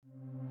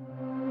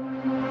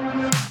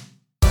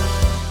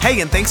Hey,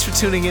 and thanks for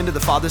tuning into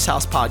the Father's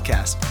House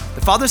podcast.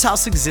 The Father's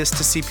House exists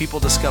to see people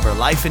discover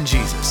life in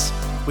Jesus.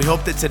 We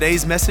hope that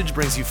today's message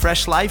brings you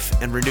fresh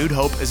life and renewed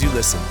hope as you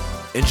listen.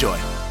 Enjoy.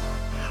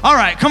 All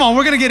right, come on,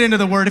 we're going to get into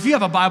the Word. If you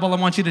have a Bible,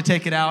 I want you to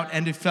take it out.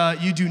 And if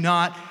you do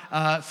not,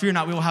 fear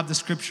not, we will have the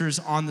scriptures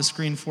on the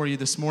screen for you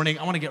this morning.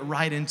 I want to get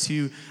right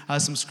into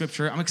some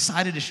scripture. I'm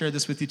excited to share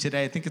this with you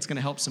today. I think it's going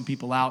to help some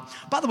people out.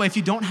 By the way, if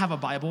you don't have a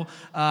Bible,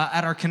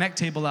 at our Connect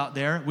table out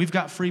there, we've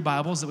got free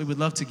Bibles that we would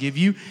love to give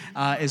you,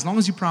 as long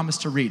as you promise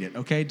to read it,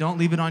 okay? Don't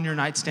leave it on your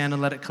nightstand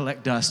and let it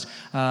collect dust,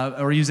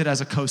 or use it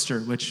as a coaster,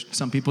 which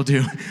some people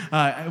do.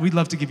 We'd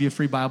love to give you a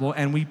free Bible,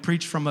 and we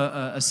preach from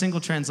a single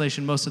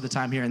translation most of the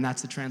time here, and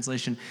that's the translation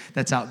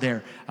that's out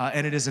there.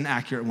 And it is an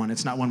accurate one.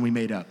 It's not one we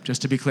made up,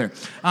 just to be clear.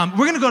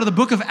 We're going to go to the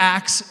book of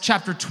Acts,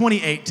 chapter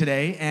 28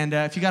 today. And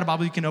if you got a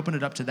Bible, you can open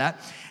it up to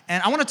that.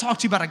 And I want to talk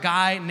to you about a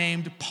guy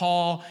named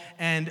Paul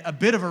and a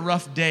bit of a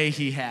rough day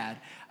he had.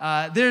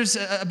 There's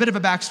a bit of a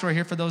backstory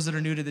here for those that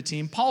are new to the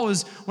team. Paul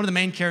is one of the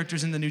main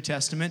characters in the New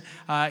Testament.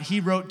 He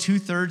wrote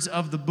 2/3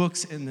 of the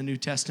books in the New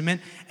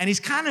Testament, and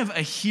he's kind of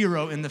a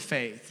hero in the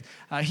faith.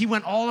 He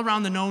went all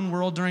around the known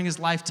world during his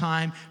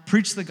lifetime,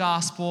 preached the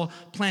gospel,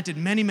 planted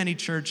many, many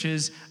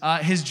churches.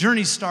 His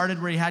journey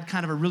started where he had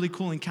kind of a really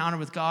cool encounter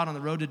with God on the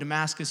road to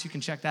Damascus. You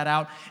can check that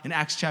out in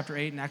Acts chapter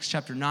 8 and Acts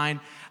chapter 9.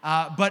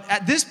 But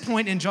at this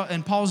point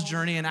in Paul's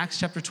journey in Acts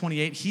chapter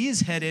 28, he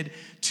is headed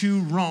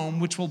to Rome,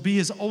 which will be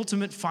his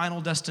ultimate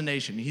final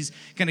destination. He's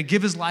going to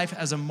give his life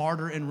as a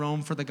martyr in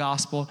Rome for the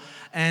gospel.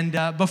 And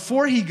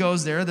before he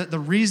goes there, the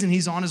reason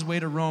he's on his way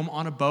to Rome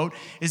on a boat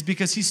is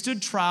because he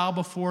stood trial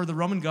before the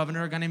Roman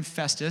governor, a guy named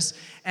Festus,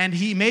 and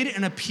he made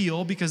an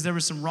appeal because there were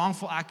some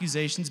wrongful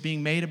accusations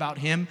being made about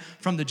him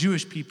from the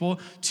Jewish people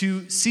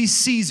to see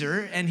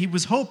Caesar, and he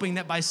was hoping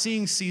that by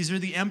seeing Caesar,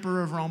 the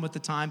emperor of Rome at the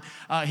time,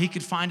 he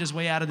could find his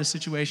way out of the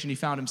situation he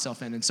found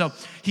himself in. And so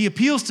he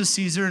appeals to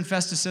Caesar, and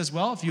Festus says,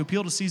 well, if you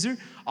appeal to Caesar,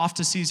 off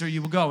to Caesar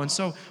you will go. And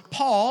so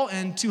Paul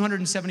and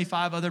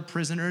 275 other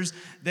prisoners,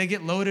 they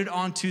get loaded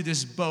onto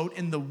this boat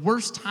in the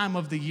worst time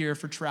of the year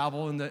for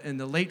travel, in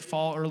the late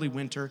fall, early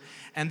winter,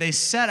 and they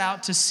set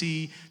out to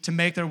sea to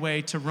make their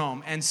way to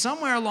Rome. And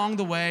somewhere along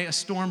the way, a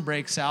storm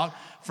breaks out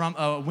from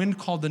a wind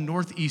called the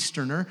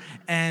Northeasterner,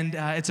 and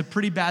it's a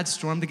pretty bad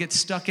storm. They get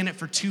stuck in it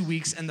for 2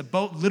 weeks, and the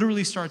boat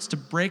literally starts to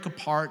break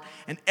apart,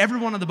 and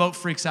everyone on the boat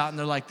freaks out, and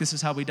they're like, this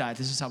is how we die.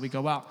 This is how we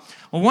go out.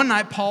 Well, one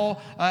night,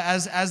 Paul,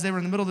 as they were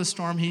in the middle of the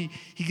storm, he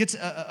gets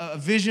a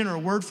vision or a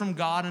word from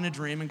God in a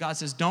dream, and God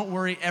says, don't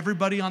worry,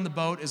 everybody on the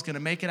boat is going to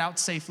make it out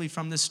safely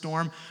from this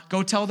storm.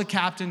 Go tell the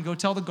captain, go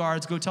tell the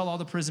guards, go tell all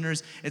the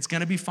prisoners, it's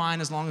going to be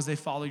fine as long as they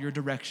follow your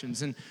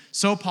directions. And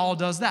so Paul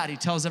does that. He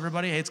tells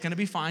everybody, hey, it's going to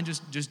be fine,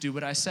 just do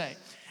what I say.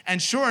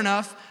 And sure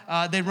enough,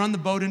 they run the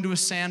boat into a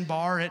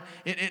sandbar.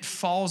 It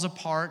falls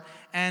apart,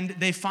 and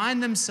they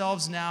find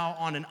themselves now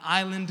on an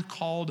island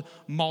called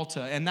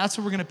Malta. And that's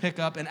what we're going to pick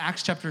up in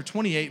Acts chapter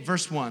 28,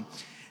 verse 1.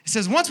 It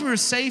says, once we were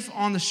safe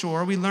on the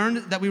shore, we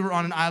learned that we were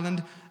on the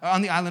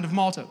island of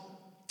Malta.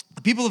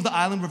 The people of the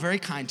island were very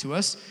kind to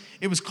us.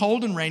 It was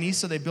cold and rainy,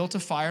 so they built a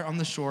fire on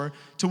the shore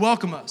to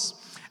welcome us.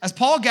 As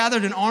Paul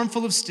gathered an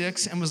armful of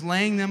sticks and was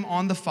laying them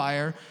on the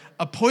fire,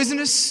 a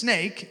poisonous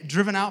snake,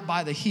 driven out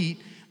by the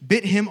heat,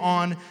 bit him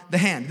on the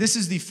hand. This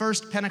is the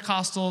first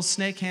Pentecostal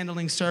snake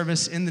handling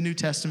service in the New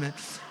Testament.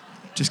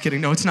 Just kidding.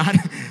 No, it's not.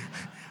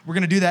 We're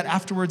going to do that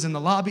afterwards in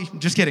the lobby.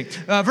 Just kidding.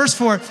 Verse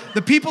 4,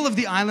 the people of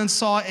the island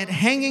saw it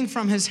hanging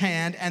from his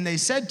hand, and they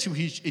said to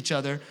each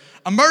other,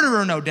 a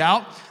murderer, no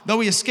doubt.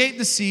 Though he escaped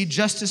the sea,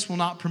 justice will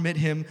not permit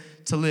him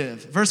to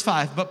live. Verse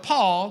 5, but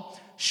Paul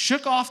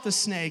shook off the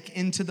snake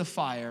into the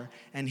fire,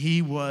 and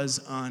he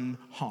was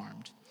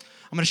unharmed.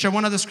 I'm going to share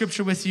one other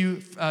scripture with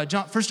you, 1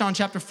 John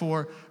chapter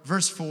 4,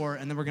 verse 4,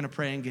 and then we're going to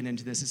pray and get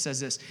into this. It says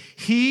this,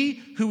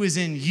 he who is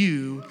in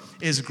you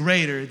is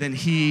greater than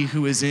he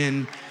who is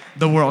in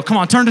the world. Come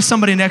on, turn to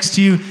somebody next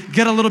to you,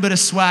 get a little bit of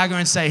swagger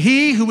and say,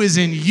 he who is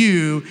in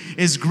you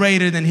is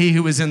greater than he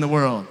who is in the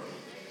world.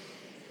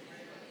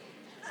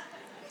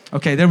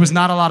 Okay, there was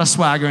not a lot of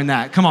swagger in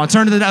that. Come on,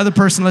 turn to the other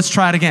person. Let's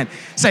try it again.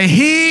 Say,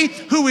 he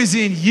who is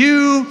in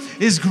you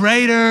is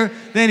greater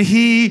than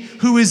he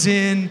who is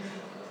in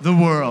the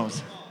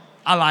world.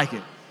 I like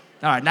it.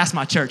 All right, that's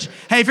my church.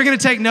 Hey, if you're going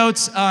to take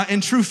notes,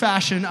 in true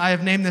fashion, I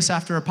have named this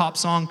after a pop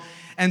song.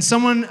 And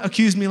someone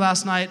accused me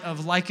last night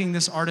of liking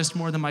this artist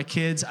more than my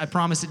kids. I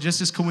promise it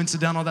just is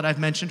coincidental that I've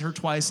mentioned her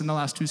twice in the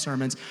last 2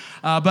 sermons.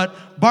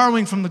 But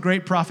borrowing from the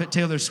great prophet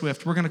Taylor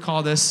Swift, we're going to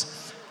call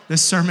this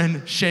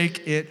sermon,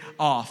 Shake It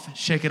Off.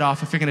 Shake it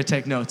off if you're going to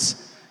take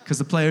notes, because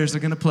the players are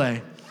going to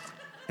play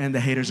and the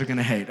haters are going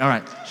to hate. All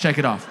right, shake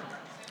it off.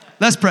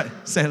 Let's pray.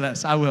 Say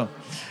less. I will.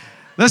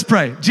 Let's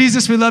pray.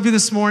 Jesus, we love you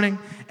this morning.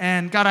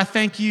 And God, I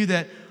thank you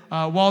that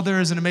while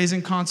there is an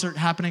amazing concert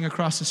happening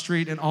across the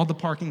street and all the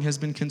parking has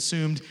been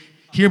consumed,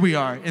 here we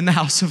are in the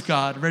house of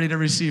God, ready to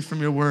receive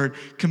from your word,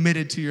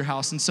 committed to your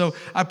house. And so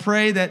I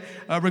pray that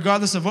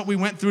regardless of what we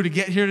went through to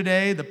get here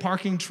today, the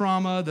parking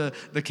trauma,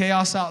 the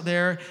chaos out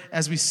there,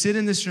 as we sit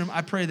in this room,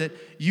 I pray that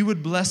you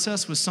would bless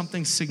us with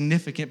something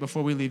significant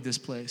before we leave this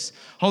place.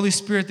 Holy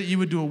Spirit, that you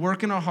would do a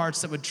work in our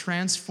hearts that would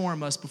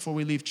transform us before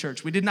we leave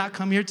church. We did not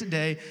come here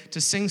today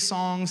to sing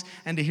songs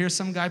and to hear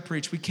some guy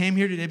preach. We came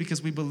here today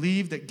because we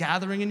believe that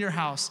gathering in your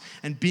house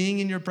and being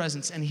in your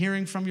presence and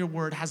hearing from your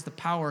word has the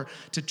power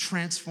to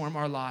transform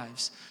our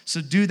lives.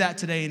 So do that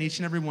today in each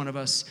and every one of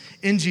us.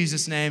 In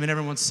Jesus' name. And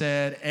everyone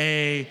said,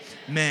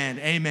 amen.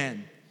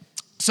 Amen.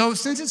 So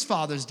since it's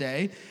Father's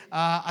Day,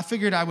 I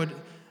figured I would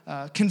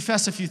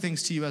confess a few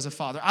things to you as a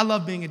father. I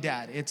love being a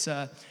dad. It's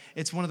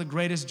one of the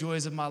greatest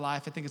joys of my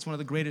life. I think it's one of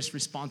the greatest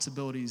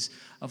responsibilities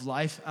of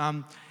life.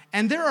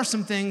 And there are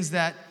some things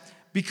that,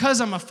 because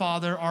I'm a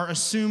father, are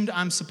assumed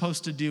I'm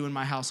supposed to do in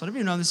my household. Have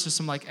you know this is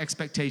some like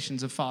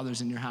expectations of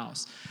fathers in your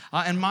house?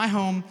 In my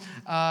home,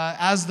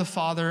 as the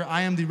father,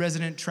 I am the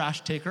resident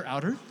trash taker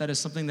outer. That is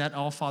something that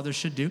all fathers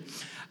should do.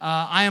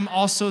 I am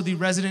also the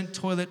resident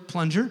toilet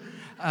plunger.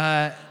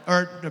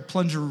 Or the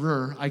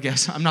plungerer, I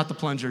guess. I'm not the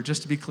plunger,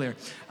 just to be clear.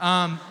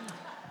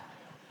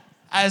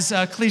 As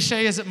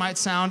cliche as it might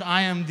sound,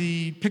 I am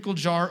the pickle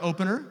jar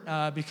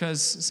opener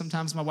because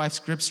sometimes my wife's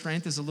grip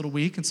strength is a little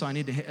weak, and so I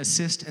need to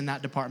assist in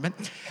that department.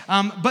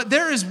 But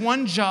there is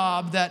one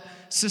job that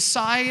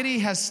society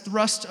has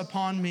thrust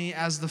upon me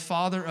as the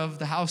father of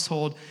the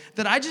household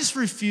that I just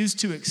refuse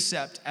to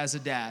accept as a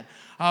dad.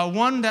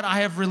 One that I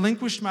have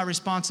relinquished my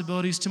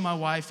responsibilities to my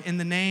wife in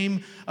the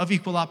name of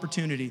equal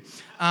opportunity,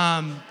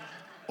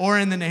 or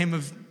in the name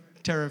of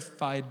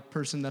terrified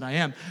person that I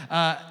am.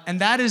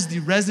 And that is the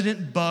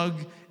resident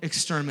bug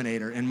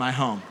exterminator in my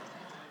home.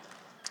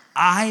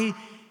 I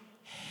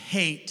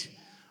hate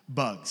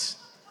bugs,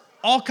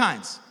 all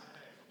kinds.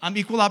 I'm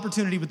equal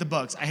opportunity with the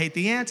bugs. I hate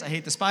the ants, I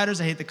hate the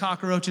spiders, I hate the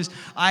cockroaches.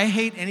 I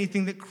hate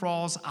anything that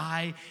crawls.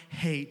 I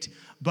hate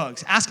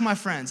bugs. Ask my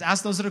friends,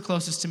 ask those that are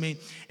closest to me,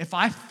 if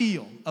I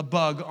feel a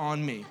bug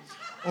on me,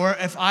 or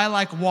if I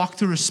walk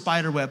through a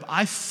spider web,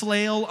 I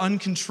flail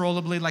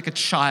uncontrollably like a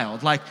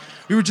child. Like,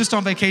 we were just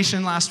on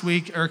vacation last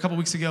week, or a couple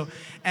weeks ago,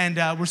 and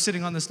we're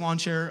sitting on this lawn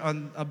chair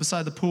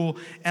beside the pool,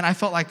 and I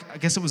felt like, I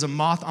guess it was a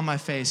moth on my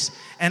face,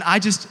 and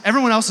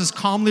everyone else is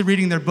calmly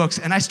reading their books,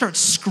 and I start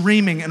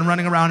screaming and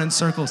running around in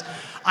circles.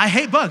 I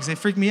hate bugs, they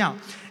freak me out.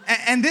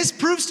 And this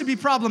proves to be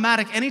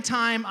problematic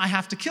anytime I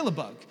have to kill a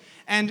bug.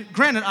 And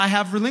granted, I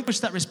have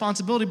relinquished that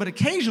responsibility, but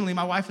occasionally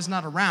my wife is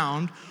not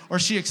around, or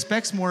she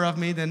expects more of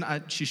me than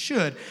she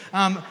should.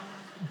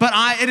 But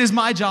it is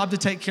my job to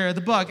take care of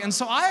the bug. And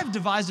so I have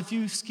devised a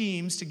few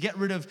schemes to get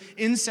rid of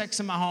insects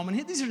in my home.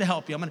 And these are to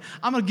help you. I'm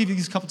gonna give you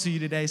these couple to you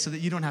today so that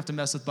you don't have to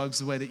mess with bugs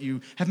the way that you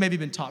have maybe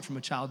been taught from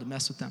a child to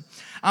mess with them.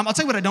 I'll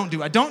tell you what I don't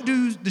do. I don't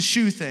do the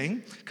shoe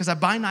thing, because I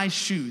buy nice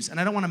shoes, and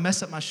I don't wanna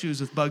mess up my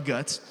shoes with bug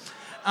guts.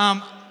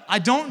 I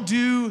don't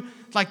do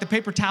the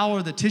paper towel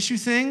or the tissue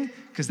thing,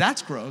 because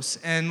that's gross,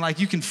 and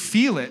you can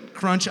feel it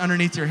crunch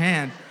underneath your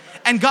hand.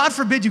 And God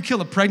forbid you kill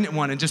a pregnant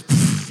one and just,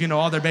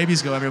 all their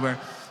babies go everywhere,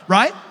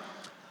 right?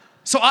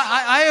 So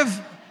I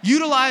have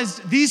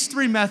utilized these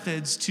three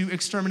methods to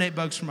exterminate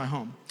bugs from my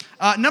home.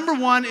 Number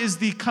one is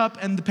the cup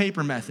and the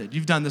paper method.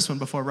 You've done this one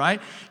before, right?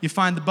 You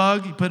find the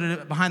bug, you put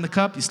it behind the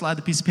cup, you slide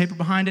the piece of paper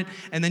behind it,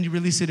 and then you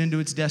release it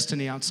into its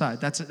destiny outside.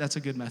 That's a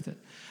good method.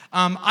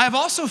 I've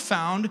also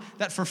found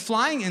that for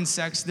flying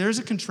insects, there's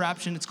a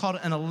contraption. It's called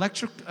an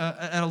electric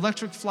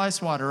fly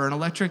swatter, or an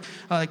electric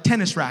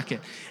tennis racket.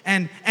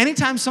 And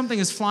anytime something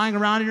is flying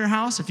around in your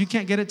house, if you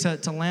can't get it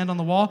to land on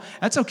the wall,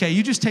 that's okay.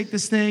 You just take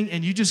this thing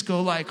and you just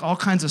go all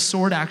kinds of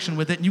sword action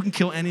with it, and you can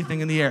kill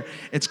anything in the air.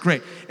 It's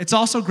great. It's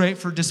also great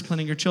for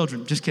disciplining your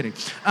children. Just kidding.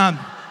 I've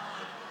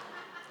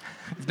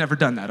never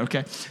done that,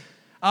 okay?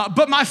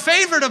 But my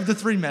favorite of the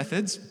three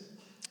methods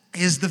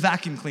is the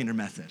vacuum cleaner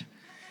method.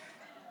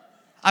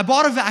 I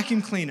bought a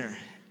vacuum cleaner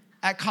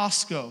at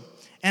Costco,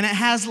 and it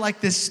has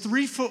this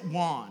 3-foot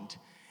wand,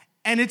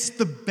 and it's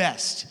the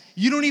best.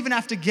 You don't even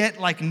have to get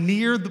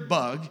near the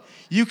bug.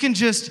 You can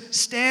just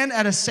stand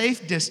at a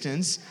safe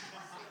distance,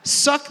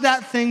 suck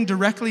that thing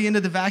directly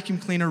into the vacuum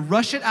cleaner,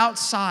 rush it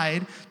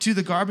outside to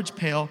the garbage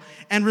pail,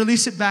 and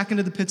release it back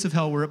into the pits of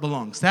hell where it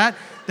belongs. That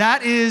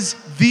is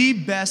the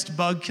best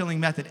bug killing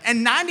method.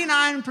 And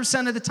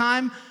 99% of the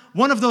time,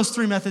 one of those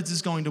three methods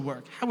is going to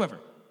work. However,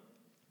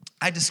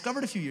 I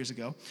discovered a few years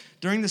ago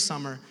during the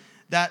summer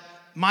that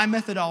my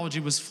methodology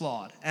was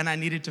flawed, and I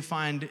needed to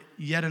find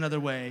yet another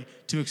way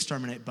to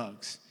exterminate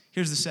bugs.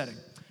 Here's the setting.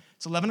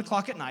 It's 11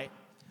 o'clock at night.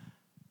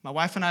 My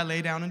wife and I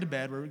lay down into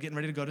bed. We're getting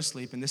ready to go to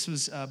sleep, and this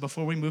was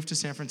before we moved to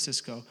San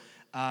Francisco.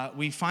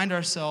 We find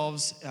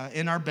ourselves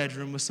in our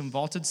bedroom with some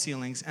vaulted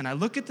ceilings, and I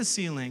look at the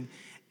ceiling,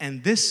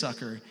 and this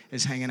sucker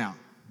is hanging out.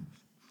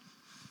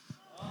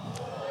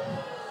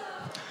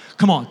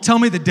 Come on, tell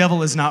me the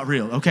devil is not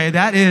real, okay?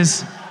 That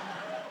is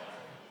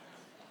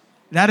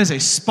a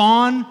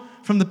spawn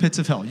from the pits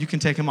of hell. You can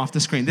take him off the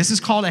screen. This is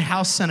called a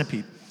house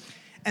centipede.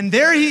 And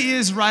there he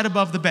is right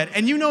above the bed.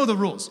 And you know the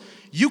rules.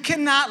 You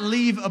cannot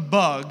leave a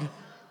bug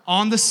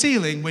on the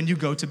ceiling when you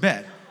go to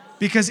bed.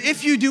 Because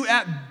if you do,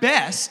 at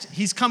best,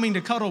 he's coming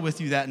to cuddle with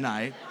you that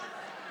night.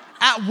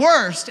 At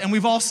worst, and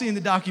we've all seen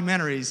the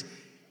documentaries,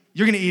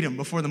 you're gonna eat him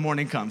before the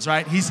morning comes,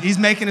 right? He's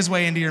making his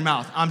way into your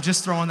mouth. I'm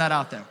just throwing that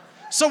out there.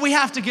 So we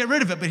have to get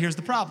rid of it, but here's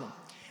the problem.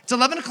 It's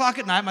 11 o'clock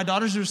at night. My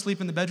daughters are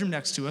asleep in the bedroom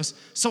next to us,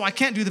 so I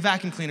can't do the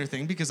vacuum cleaner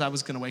thing because I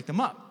was gonna wake them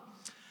up.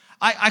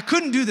 I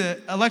couldn't do the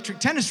electric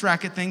tennis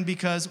racket thing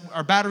because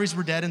our batteries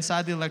were dead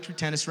inside the electric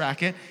tennis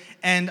racket.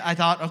 And I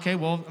thought, okay,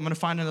 well, I'm gonna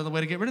find another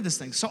way to get rid of this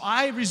thing. So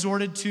I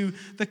resorted to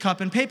the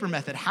cup and paper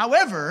method.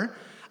 However,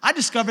 I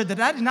discovered that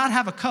I did not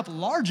have a cup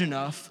large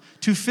enough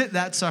to fit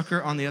that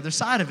sucker on the other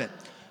side of it.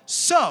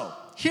 So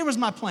here was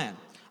my plan.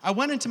 I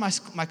went into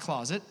my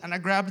closet and I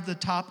grabbed the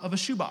top of a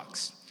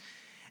shoebox.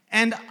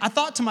 And I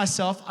thought to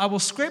myself, I will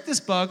scrape this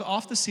bug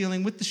off the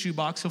ceiling with the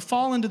shoebox. He'll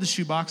fall into the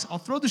shoebox. I'll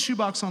throw the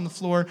shoebox on the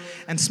floor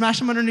and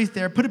smash him underneath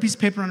there, put a piece of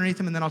paper underneath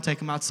him, and then I'll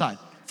take him outside.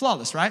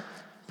 Flawless, right?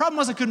 Problem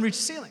was I couldn't reach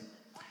the ceiling.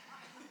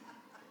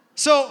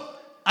 So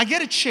I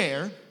get a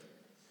chair,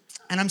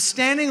 and I'm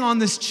standing on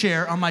this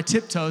chair on my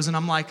tiptoes, and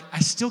I'm like, I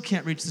still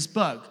can't reach this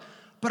bug.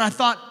 But I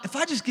thought, if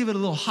I just give it a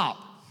little hop,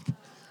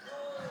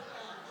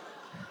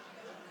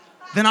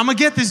 then I'm gonna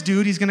get this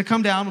dude. He's gonna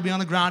come down, we'll be on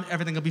the ground,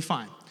 everything will be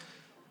fine.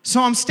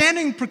 So I'm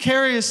standing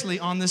precariously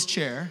on this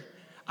chair.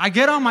 I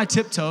get on my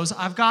tiptoes.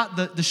 I've got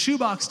the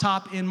shoebox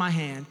top in my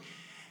hand.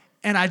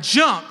 And I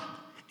jump,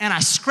 and I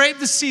scrape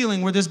the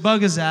ceiling where this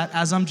bug is at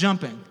as I'm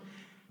jumping.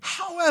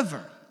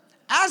 However,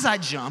 as I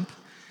jump,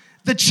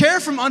 the chair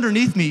from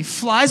underneath me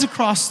flies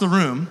across the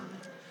room.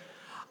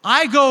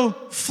 I go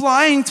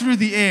flying through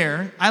the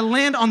air. I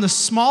land on the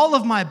small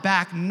of my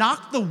back,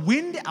 knock the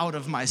wind out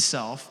of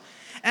myself,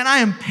 and I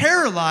am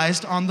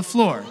paralyzed on the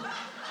floor.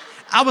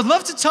 I would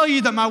love to tell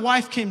you that my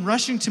wife came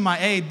rushing to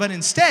my aid, but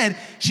instead,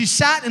 she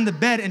sat in the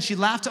bed and she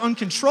laughed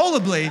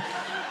uncontrollably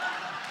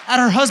at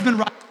her husband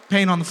writhing in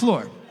pain on the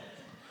floor.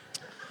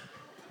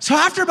 So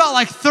after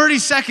about 30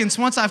 seconds,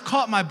 once I've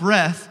caught my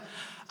breath,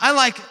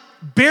 I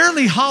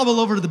barely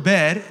hobble over to the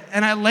bed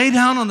and I lay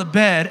down on the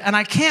bed and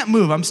I can't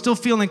move. I'm still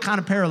feeling kind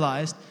of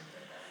paralyzed.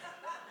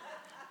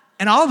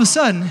 And all of a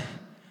sudden,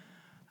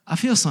 I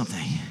feel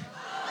something.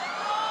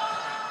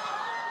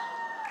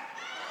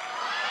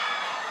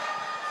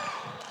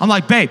 I'm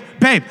like, babe,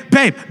 get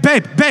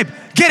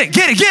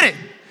it.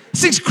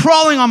 This thing's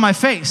crawling on my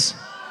face.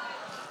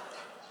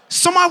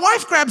 So my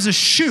wife grabs a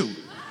shoe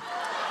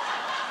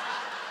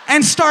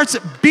and starts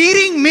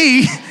beating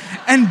me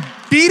and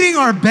beating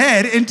our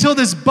bed until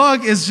this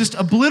bug is just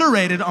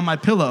obliterated on my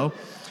pillow.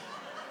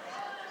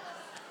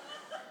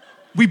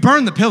 We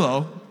burn the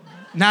pillow,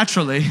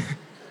 naturally,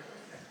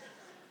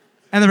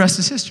 and the rest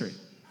is history.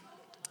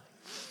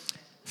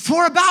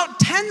 For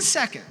about 10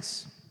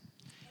 seconds,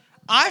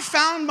 I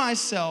found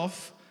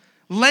myself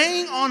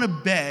laying on a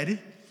bed,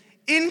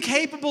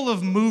 incapable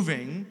of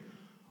moving,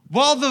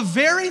 while the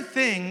very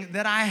thing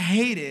that I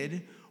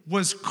hated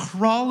was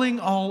crawling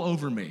all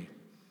over me.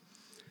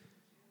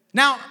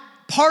 Now,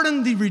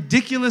 pardon the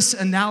ridiculous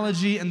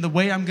analogy and the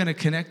way I'm gonna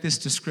connect this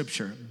to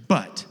Scripture,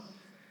 but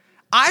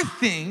I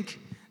think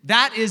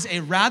that is a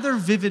rather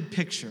vivid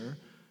picture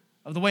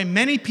of the way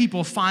many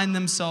people find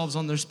themselves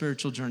on their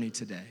spiritual journey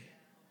today.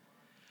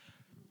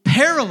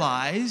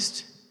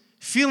 Paralyzed,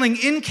 feeling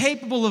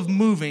incapable of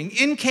moving,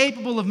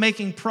 incapable of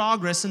making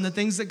progress in the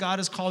things that God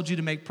has called you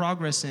to make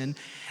progress in,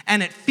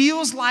 and it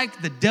feels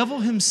like the devil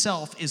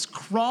himself is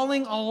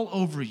crawling all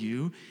over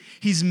you.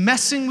 He's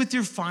messing with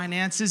your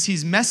finances,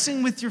 he's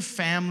messing with your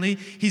family,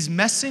 he's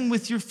messing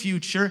with your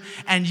future,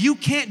 and you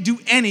can't do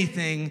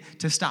anything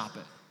to stop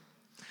it.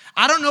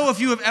 I don't know if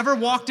you have ever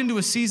walked into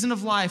a season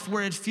of life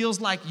where it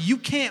feels like you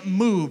can't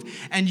move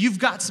and you've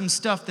got some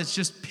stuff that's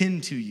just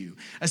pinned to you,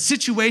 a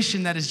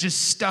situation that is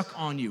just stuck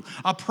on you,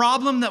 a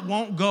problem that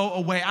won't go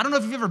away. I don't know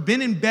if you've ever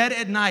been in bed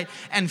at night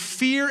and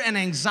fear and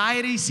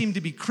anxiety seem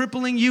to be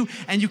crippling you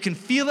and you can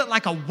feel it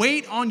like a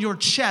weight on your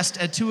chest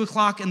at 2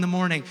 o'clock in the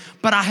morning,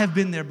 but I have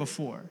been there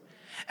before.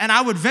 And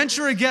I would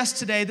venture a guess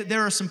today that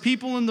there are some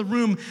people in the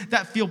room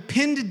that feel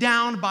pinned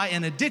down by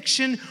an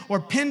addiction or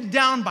pinned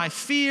down by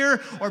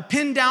fear or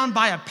pinned down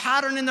by a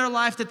pattern in their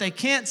life that they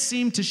can't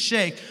seem to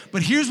shake.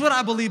 But here's what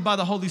I believe by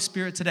the Holy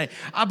Spirit today.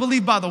 I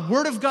believe by the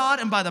Word of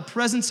God and by the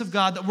presence of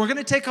God that we're going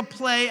to take a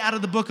play out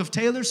of the book of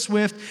Taylor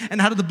Swift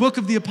and out of the book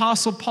of the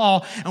Apostle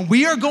Paul, and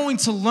we are going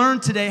to learn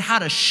today how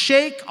to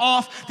shake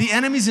off the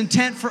enemy's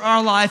intent for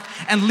our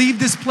life and leave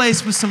this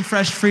place with some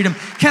fresh freedom.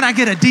 Can I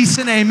get a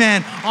decent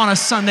amen on a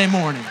Sunday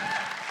morning?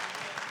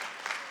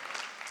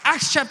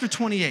 Acts chapter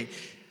 28.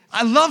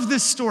 I love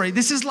this story.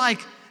 This is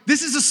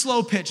a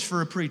slow pitch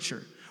for a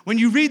preacher. When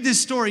you read this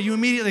story, you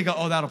immediately go,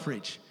 oh, that'll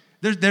preach.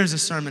 There's a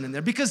sermon in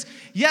there. Because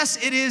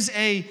yes, it is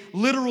a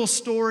literal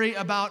story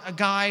about a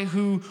guy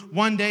who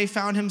one day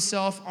found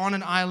himself on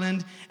an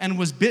island and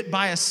was bit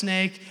by a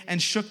snake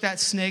and shook that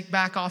snake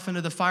back off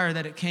into the fire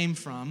that it came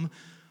from.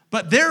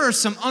 But there are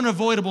some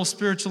unavoidable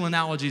spiritual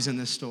analogies in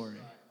this story.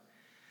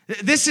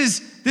 This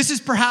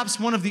is perhaps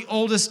one of the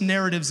oldest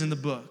narratives in the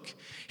book.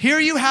 Here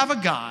you have a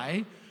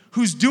guy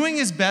who's doing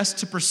his best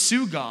to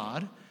pursue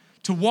God,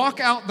 to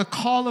walk out the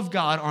call of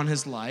God on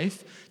his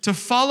life, to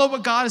follow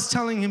what God is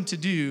telling him to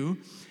do,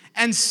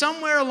 and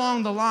somewhere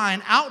along the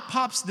line, out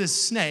pops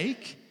this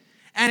snake,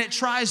 and it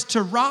tries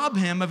to rob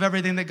him of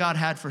everything that God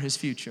had for his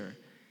future.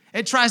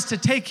 It tries to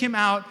take him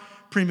out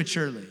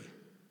prematurely.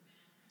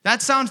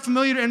 That sound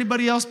familiar to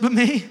anybody else but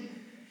me?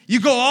 You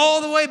go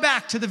all the way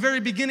back to the very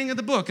beginning of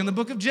the book, in the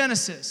book of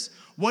Genesis.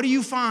 What do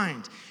you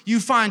find? You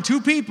find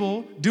two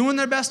people doing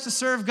their best to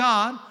serve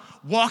God,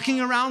 walking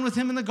around with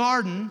him in the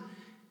garden,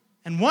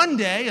 and one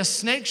day a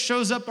snake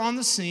shows up on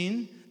the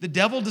scene. The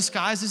devil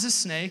disguised as a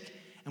snake,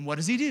 and what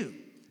does he do?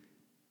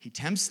 He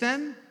tempts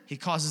them, he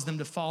causes them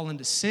to fall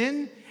into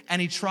sin,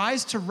 and he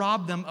tries to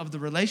rob them of the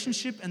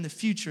relationship and the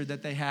future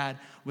that they had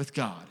with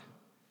God.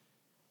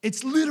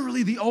 It's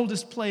literally the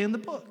oldest play in the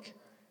book.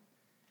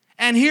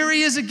 And here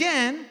he is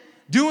again,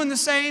 doing the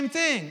same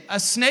thing. A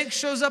snake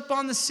shows up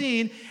on the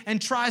scene and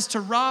tries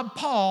to rob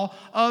Paul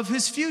of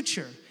his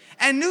future.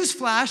 And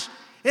newsflash,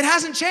 it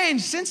hasn't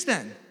changed since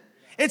then.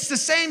 It's the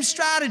same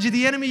strategy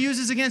the enemy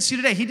uses against you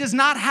today. He does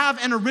not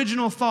have an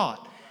original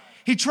thought.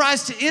 He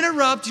tries to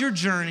interrupt your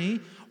journey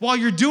while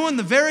you're doing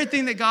the very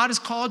thing that God has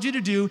called you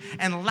to do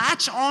and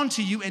latch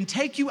onto you and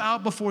take you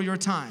out before your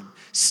time.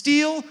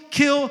 Steal,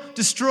 kill,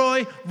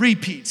 destroy,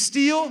 repeat.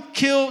 Steal,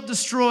 kill,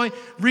 destroy,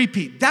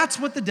 repeat. That's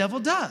what the devil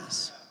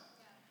does.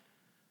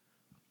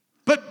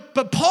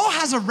 But Paul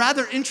has a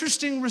rather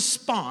interesting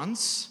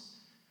response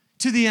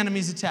to the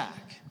enemy's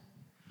attack.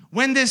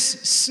 When this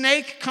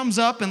snake comes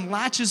up and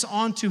latches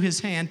onto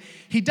his hand,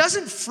 he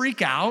doesn't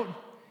freak out.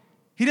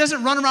 He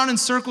doesn't run around in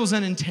circles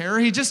and in terror.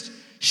 He just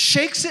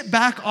shakes it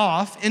back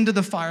off into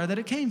the fire that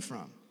it came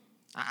from.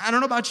 I don't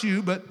know about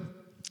you, but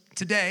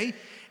today,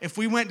 if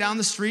we went down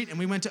the street and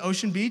we went to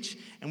Ocean Beach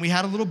and we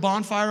had a little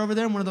bonfire over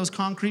there in one of those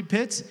concrete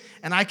pits,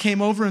 and I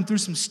came over and threw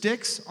some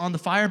sticks on the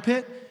fire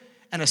pit,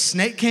 and a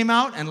snake came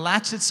out and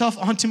latched itself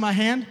onto my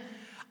hand,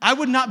 I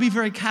would not be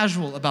very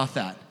casual about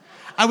that.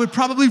 I would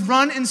probably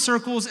run in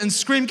circles and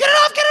scream, "Get it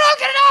off, get it off,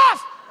 get it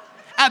off!"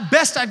 At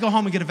best, I'd go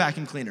home and get a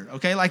vacuum cleaner,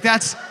 okay? Like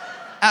that's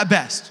at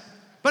best.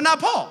 But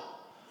not Paul.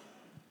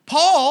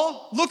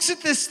 Paul looks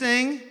at this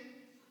thing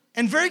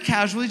and very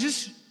casually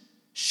just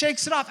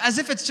shakes it off as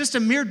if it's just a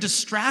mere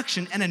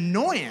distraction and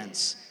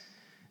annoyance,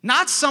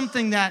 not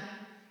something that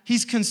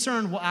he's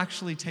concerned will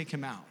actually take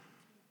him out.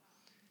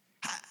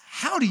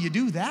 How do you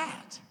do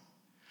that?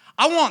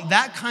 I want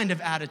that kind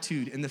of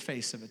attitude in the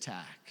face of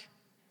attack.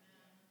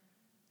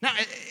 Now,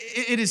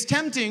 it is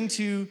tempting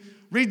to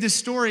read this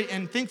story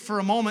and think for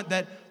a moment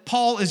that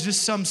Paul is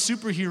just some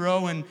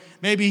superhero and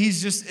maybe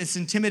he's just this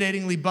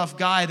intimidatingly buff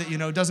guy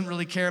that, doesn't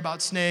really care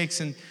about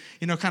snakes and,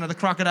 kind of the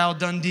Crocodile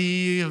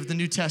Dundee of the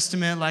New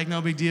Testament, like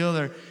no big deal.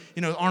 Or,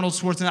 Arnold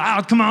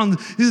Schwarzenegger, come on,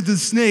 here's the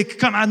snake,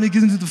 come on,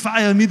 get into the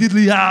fire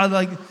immediately,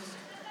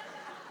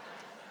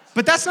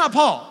 But that's not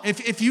Paul.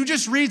 If you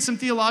just read some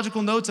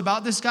theological notes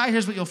about this guy,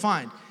 here's what you'll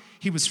find.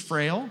 He was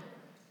frail.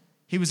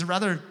 He was a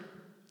rather,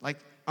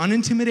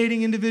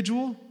 unintimidating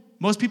individual.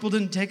 Most people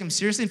didn't take him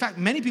seriously. In fact,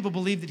 many people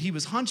believed that he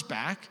was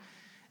hunchback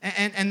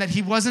and that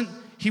he wasn't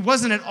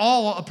at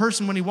all a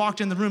person when he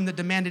walked in the room that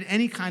demanded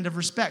any kind of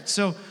respect.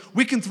 So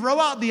we can throw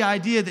out the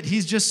idea that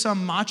he's just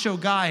some macho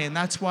guy and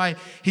that's why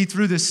he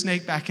threw this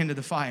snake back into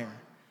the fire.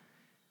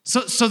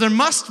 So there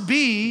must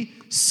be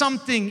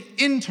something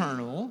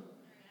internal,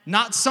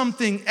 not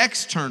something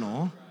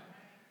external,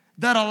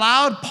 that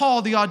allowed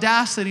Paul the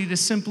audacity to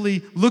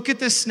simply look at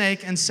this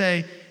snake and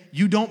say,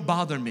 "You don't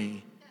bother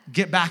me.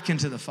 Get back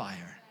into the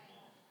fire."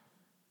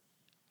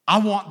 I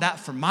want that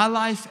for my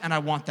life, and I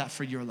want that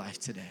for your life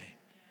today.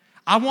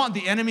 I want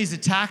the enemy's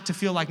attack to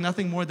feel like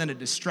nothing more than a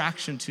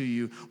distraction to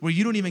you, where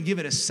you don't even give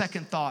it a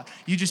second thought.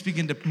 You just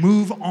begin to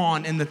move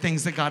on in the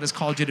things that God has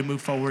called you to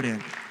move forward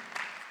in.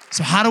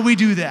 So how do we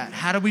do that?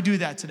 How do we do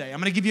that today? I'm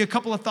going to give you a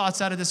couple of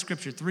thoughts out of this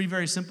scripture, 3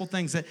 very simple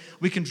things that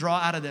we can draw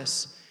out of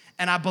this.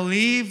 And I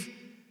believe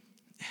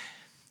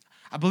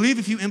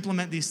if you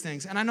implement these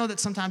things, and I know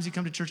that sometimes you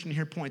come to church and you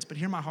hear points, but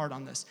hear my heart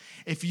on this.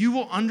 If you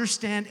will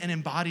understand and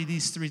embody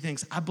these 3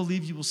 things, I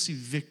believe you will see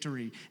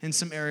victory in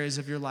some areas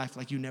of your life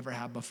like you never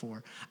have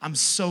before. I'm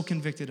so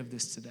convicted of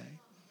this today.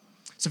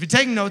 So if you're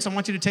taking notes, I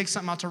want you to take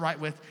something out to write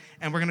with,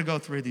 and we're going to go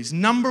through these.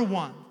 Number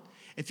 1,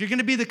 if you're going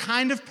to be the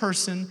kind of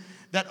person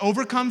that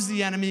overcomes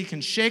the enemy,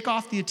 can shake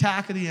off the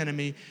attack of the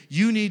enemy,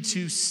 you need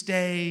to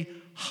stay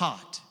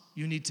hot.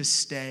 You need to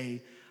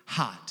stay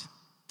hot.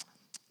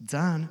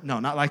 Done. No,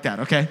 not like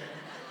that, okay?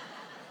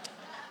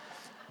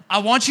 I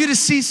want you to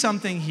see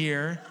something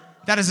here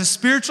that is a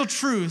spiritual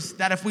truth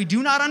that if we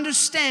do not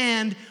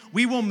understand,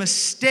 we will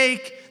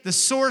mistake the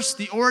source,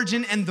 the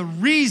origin, and the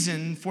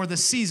reason for the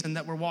season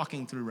that we're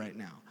walking through right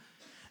now.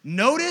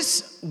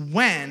 Notice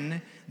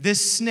when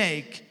this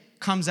snake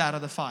comes out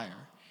of the fire.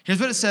 Here's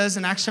what it says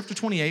in Acts chapter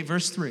 28,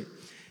 verse 3. It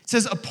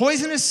says, "A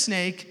poisonous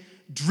snake,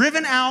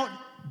 driven out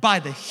by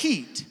the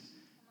heat,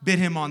 bit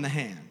him on the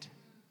hand."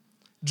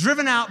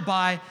 Driven out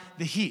by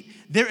the heat.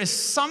 There is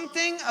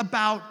something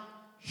about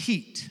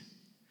heat.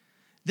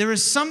 There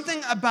is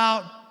something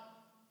about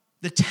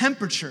the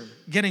temperature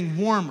getting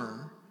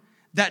warmer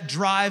that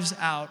drives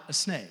out a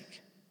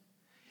snake.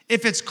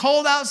 If it's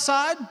cold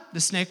outside,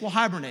 the snake will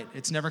hibernate.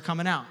 It's never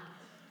coming out.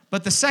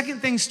 But the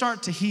second things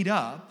start to heat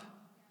up,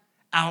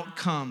 out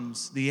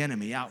comes the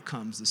enemy, out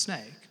comes the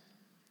snake.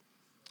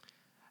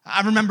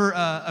 I remember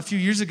a few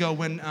years ago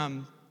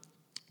when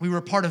we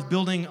were part of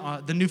building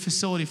the new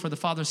facility for the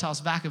Father's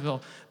House,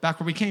 Vacaville, back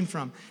where we came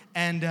from.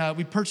 And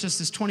we purchased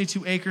this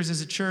 22 acres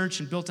as a church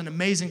and built an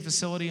amazing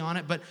facility on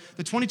it. But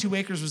the 22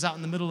 acres was out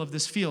in the middle of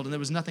this field, and there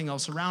was nothing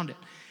else around it.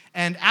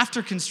 And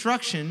after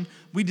construction,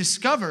 we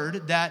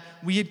discovered that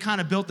we had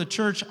kind of built the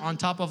church on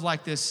top of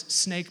like this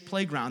snake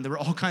playground. There were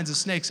all kinds of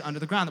snakes under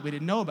the ground that we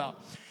didn't know about.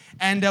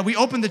 And we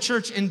opened the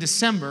church in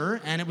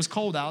December, and it was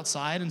cold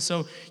outside, and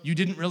so you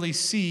didn't really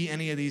see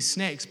any of these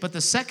snakes. But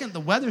the second the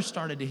weather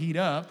started to heat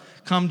up,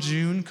 come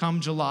June, come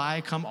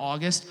July, come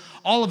August,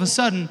 all of a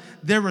sudden,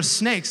 there were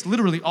snakes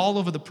literally all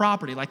over the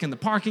property, like in the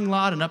parking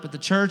lot and up at the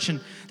church.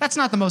 And that's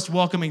not the most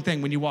welcoming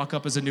thing when you walk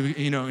up as a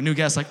new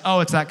guest, like,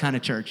 oh, it's that kind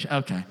of church.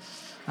 Okay,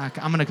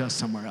 I'm going to go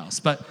somewhere else.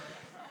 But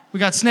we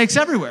got snakes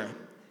everywhere.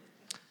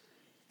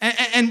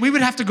 And we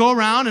would have to go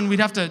around and we'd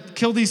have to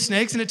kill these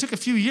snakes. And it took a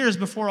few years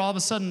before all of a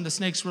sudden the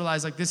snakes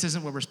realized, like, this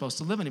isn't where we're supposed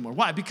to live anymore.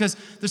 Why? Because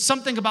there's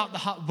something about the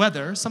hot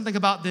weather, something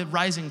about the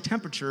rising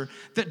temperature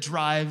that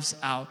drives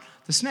out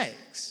the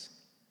snakes.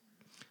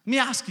 Let me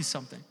ask you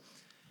something.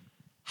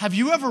 Have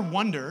you ever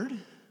wondered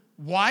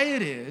why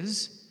it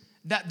is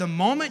that the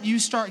moment you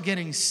start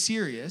getting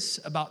serious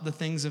about the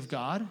things of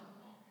God,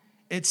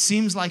 it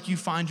seems like you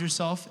find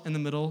yourself in the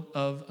middle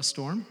of a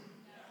storm?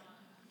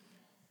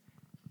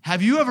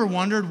 Have you ever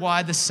wondered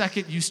why the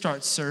second you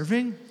start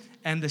serving,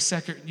 and the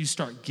second you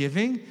start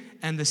giving,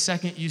 and the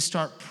second you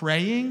start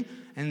praying,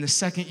 and the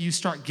second you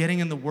start getting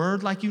in the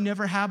Word like you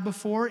never have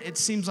before, it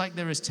seems like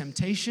there is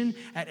temptation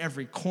at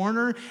every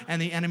corner,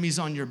 and the enemy's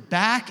on your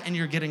back, and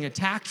you're getting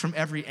attacked from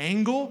every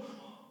angle?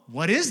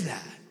 What is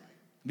that?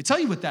 Let me tell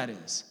you what that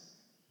is.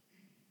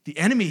 The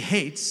enemy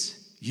hates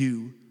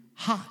you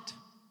hot.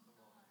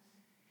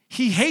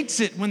 He hates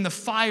it when the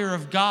fire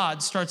of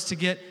God starts to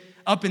get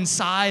up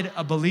inside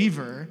a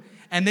believer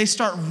and they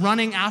start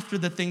running after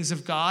the things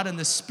of God and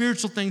the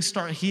spiritual things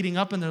start heating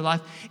up in their life.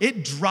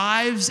 It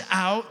drives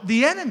out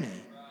the enemy.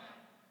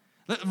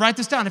 Write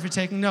this down if you're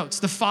taking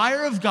notes. The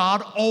fire of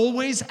God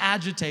always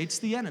agitates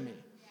the enemy.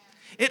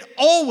 It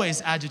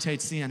always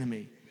agitates the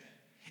enemy.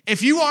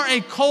 If you are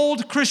a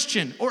cold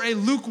Christian or a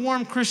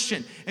lukewarm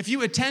Christian, if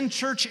you attend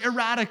church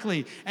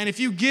erratically, and if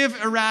you give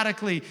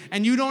erratically,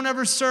 and you don't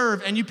ever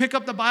serve, and you pick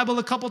up the Bible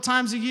a couple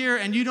times a year,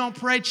 and you don't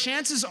pray,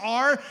 chances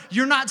are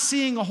you're not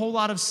seeing a whole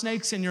lot of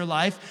snakes in your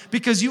life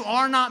because you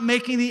are not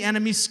making the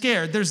enemy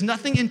scared. There's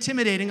nothing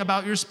intimidating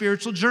about your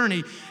spiritual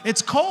journey.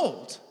 It's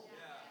cold.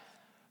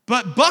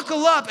 But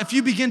buckle up if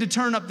you begin to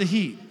turn up the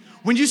heat.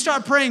 When you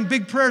start praying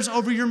big prayers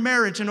over your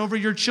marriage and over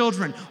your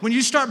children, when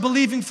you start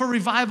believing for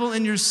revival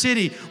in your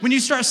city, when you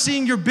start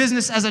seeing your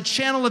business as a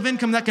channel of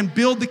income that can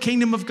build the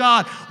kingdom of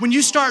God, when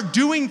you start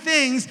doing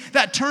things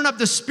that turn up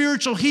the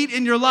spiritual heat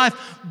in your life,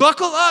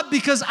 buckle up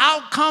because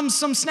out comes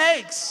some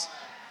snakes.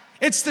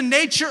 It's the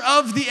nature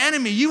of the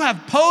enemy. You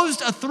have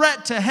posed a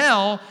threat to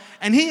hell,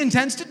 and he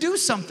intends to do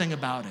something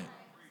about it.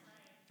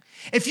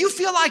 If you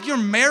feel like your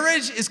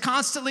marriage is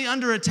constantly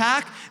under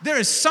attack, there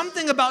is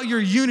something about your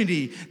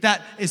unity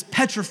that is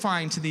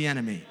petrifying to the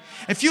enemy.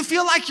 If you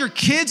feel like your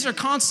kids are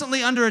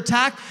constantly under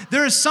attack,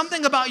 there is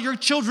something about your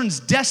children's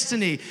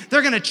destiny.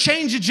 They're going to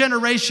change a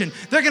generation.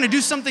 They're going to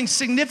do something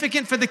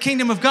significant for the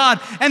kingdom of God,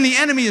 and the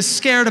enemy is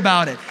scared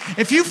about it.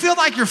 If you feel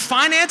like your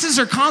finances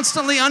are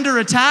constantly under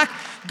attack,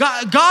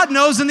 God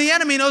knows and the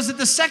enemy knows that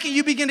the second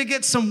you begin to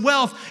get some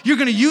wealth, you're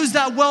going to use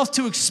that wealth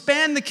to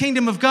expand the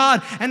kingdom of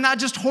God and not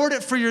just hoard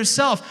it for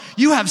yourself.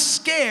 You have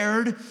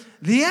scared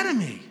the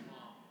enemy.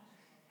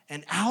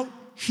 And out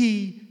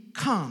he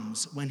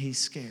comes when he's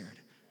scared.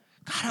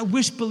 God, I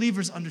wish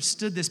believers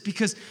understood this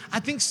because I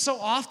think so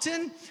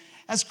often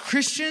as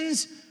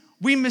Christians,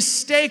 we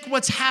mistake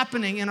what's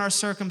happening in our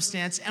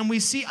circumstance and we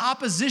see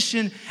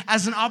opposition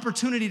as an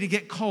opportunity to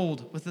get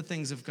cold with the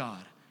things of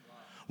God.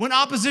 When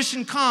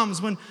opposition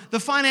comes, when the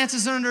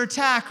finances are under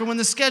attack, or when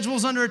the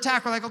schedule's under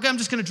attack, we're like, okay, I'm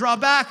just going to draw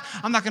back.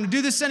 I'm not going to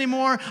do this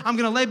anymore. I'm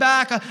going to lay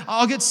back.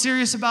 I'll get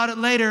serious about it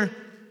later.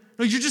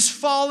 No, you're just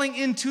falling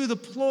into the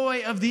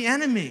ploy of the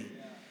enemy.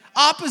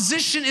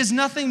 Opposition is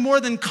nothing more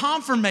than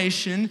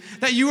confirmation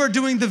that you are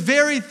doing the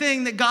very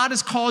thing that God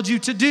has called you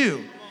to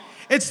do.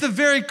 It's the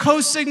very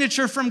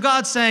co-signature from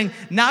God saying,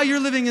 now you're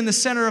living in the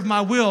center of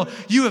my will.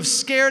 You have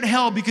scared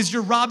hell because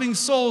you're robbing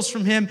souls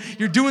from him.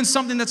 You're doing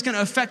something that's going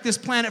to affect this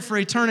planet for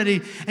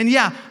eternity. And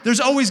yeah, there's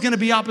always going to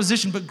be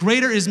opposition, but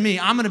greater is me.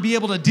 I'm going to be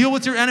able to deal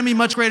with your enemy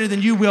much greater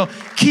than you will.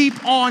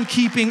 Keep on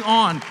keeping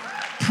on.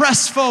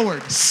 Press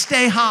forward.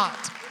 Stay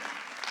hot.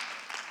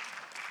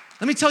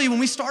 Let me tell you,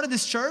 when we started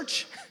this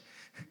church,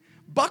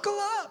 buckle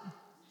up.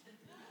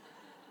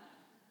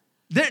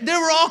 There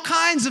were all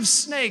kinds of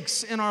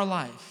snakes in our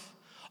life.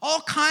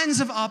 All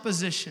kinds of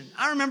opposition.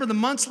 I remember the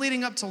months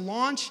leading up to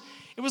launch,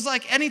 it was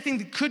like anything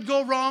that could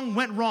go wrong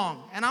went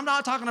wrong. And I'm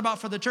not talking about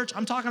for the church,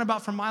 I'm talking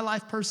about for my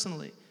life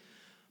personally.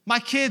 My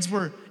kids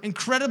were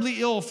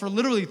incredibly ill for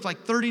literally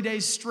like 30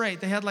 days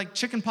straight. They had like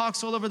chicken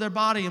pox all over their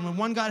body, and when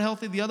one got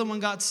healthy, the other one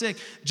got sick.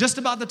 Just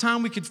about the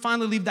time we could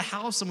finally leave the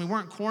house and we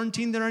weren't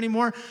quarantined there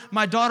anymore,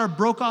 my daughter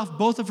broke off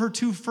both of her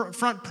two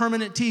front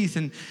permanent teeth,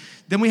 and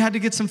then we had to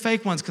get some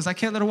fake ones because I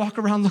can't let her walk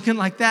around looking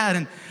like that.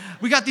 And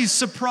we got these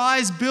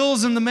surprise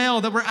bills in the mail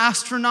that were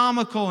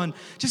astronomical, and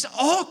just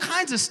all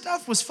kinds of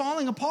stuff was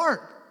falling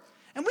apart.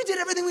 And we did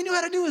everything we knew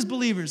how to do as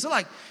believers. They're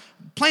like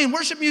playing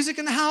worship music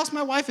in the house.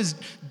 My wife is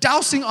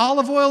dousing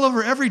olive oil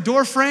over every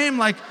door frame.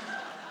 Like,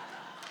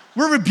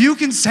 we're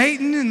rebuking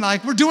Satan, and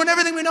like we're doing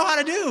everything we know how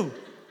to do.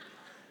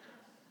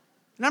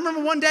 And I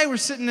remember one day we're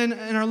sitting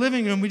in our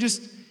living room. We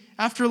just,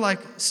 after like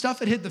stuff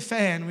had hit the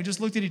fan, we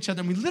just looked at each other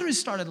and we literally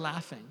started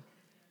laughing.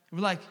 We're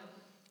like,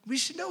 we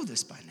should know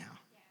this by now.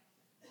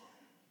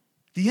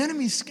 The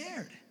enemy's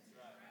scared.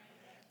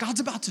 God's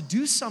about to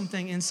do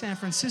something in San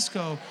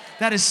Francisco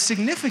that is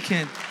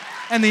significant,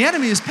 and the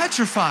enemy is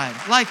petrified.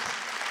 Like,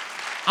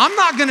 I'm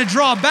not gonna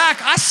draw back.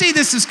 I see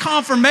this as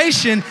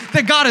confirmation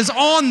that God is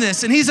on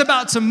this, and he's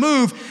about to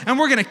move, and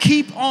we're gonna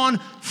keep on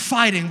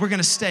fighting. We're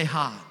gonna stay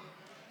hot.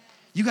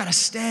 You gotta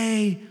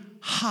stay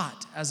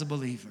hot as a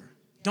believer.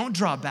 Don't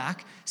draw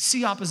back.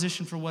 See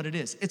opposition for what it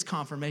is. It's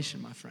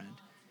confirmation, my friend.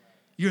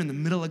 You're in the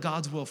middle of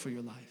God's will for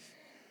your life.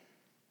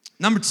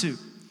 Number 2,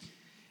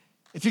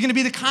 if you're gonna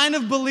be the kind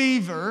of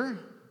believer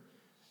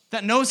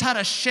that knows how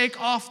to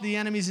shake off the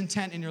enemy's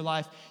intent in your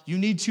life, you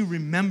need to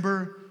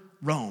remember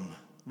Rome.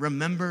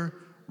 Remember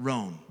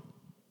Rome.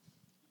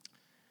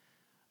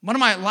 One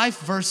of my life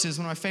verses,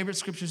 one of my favorite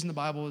scriptures in the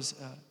Bible is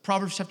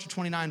Proverbs chapter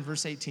 29,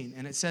 verse 18.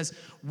 And it says,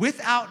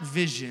 without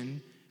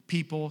vision,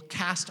 people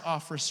cast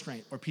off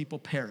restraint, or people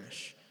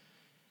perish.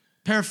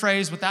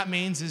 Paraphrase, what that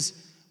means is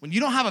when you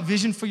don't have a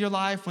vision for your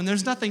life, when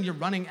there's nothing you're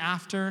running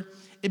after,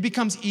 it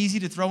becomes easy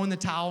to throw in the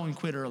towel and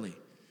quit early.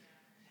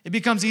 It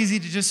becomes easy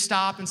to just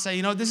stop and say,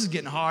 this is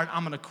getting hard,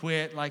 I'm gonna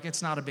quit, like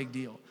it's not a big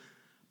deal.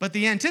 But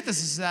the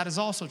antithesis of that is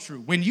also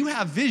true. When you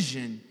have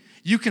vision,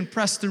 you can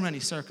press through any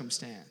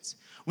circumstance.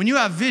 When you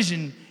have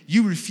vision,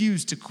 you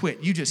refuse to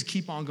quit. You just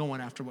keep on going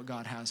after what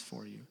God has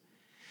for you.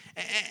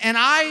 And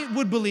I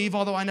would believe,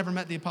 although I never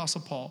met the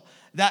Apostle Paul,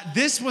 that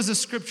this was a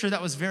scripture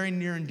that was very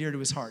near and dear to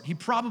his heart. He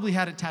probably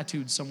had it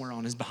tattooed somewhere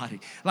on his body.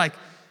 Like,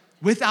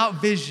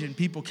 without vision,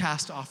 people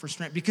cast off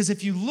restraint. Because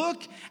if you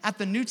look at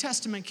the New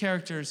Testament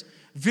characters,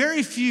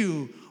 very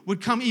few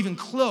would come even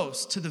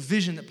close to the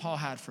vision that Paul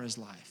had for his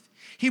life.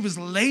 He was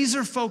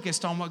laser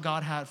focused on what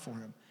God had for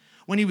him.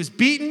 When he was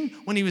beaten,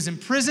 when he was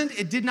imprisoned,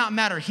 it did not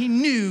matter. He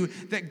knew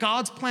that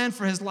God's plan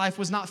for his life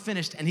was not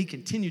finished, and he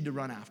continued to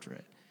run after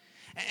it.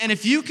 And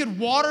if you could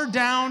water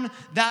down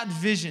that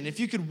vision, if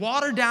you could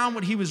water down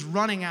what he was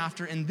running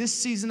after in this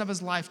season of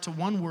his life to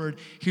one word,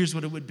 here's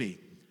what it would be: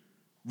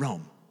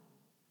 Rome.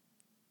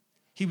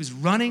 He was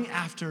running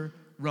after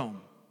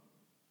Rome.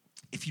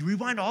 If you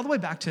rewind all the way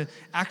back to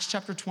Acts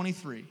chapter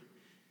 23,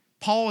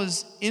 Paul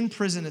is in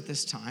prison at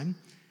this time.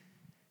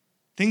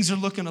 Things are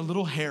looking a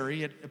little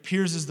hairy. It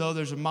appears as though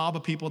there's a mob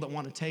of people that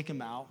want to take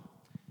him out.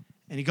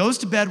 And he goes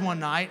to bed one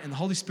night, and the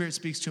Holy Spirit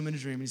speaks to him in a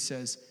dream, and he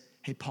says,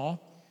 hey,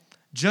 Paul,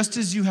 just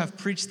as you have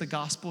preached the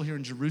gospel here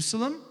in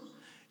Jerusalem,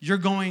 you're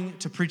going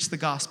to preach the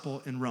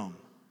gospel in Rome.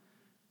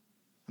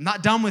 I'm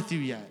not done with you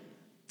yet.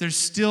 There's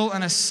still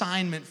an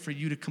assignment for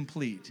you to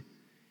complete.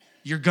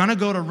 You're gonna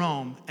go to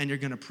Rome and you're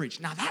gonna preach.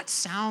 Now that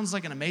sounds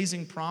like an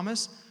amazing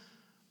promise,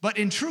 but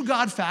in true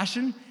God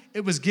fashion,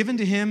 it was given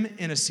to him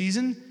in a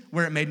season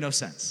where it made no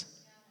sense.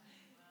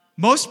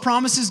 Most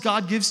promises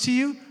God gives to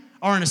you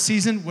are in a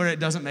season where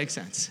it doesn't make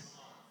sense.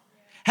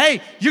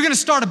 Hey, you're gonna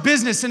start a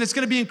business and it's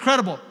gonna be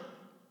incredible,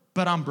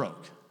 but I'm broke.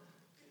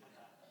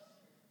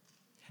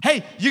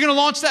 Hey, you're gonna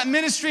launch that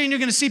ministry and you're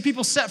gonna see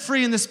people set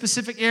free in this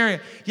specific area.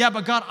 Yeah,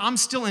 but God, I'm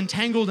still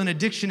entangled in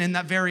addiction in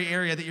that very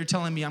area that you're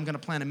telling me I'm gonna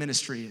plant a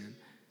ministry in.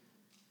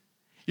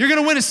 You're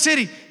gonna win a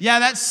city. Yeah,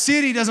 that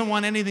city doesn't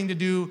want anything to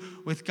do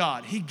with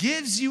God. He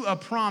gives you a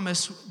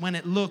promise when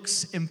it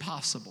looks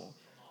impossible.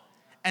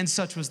 And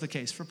such was the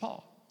case for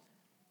Paul.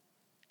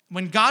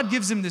 When God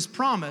gives him this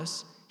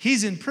promise,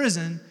 he's in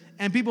prison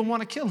and people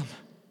want to kill him.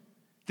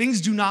 Things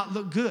do not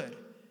look good.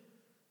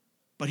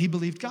 But he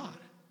believed God.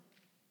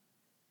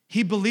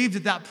 He believed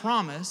that that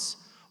promise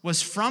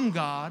was from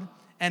God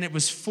and it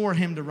was for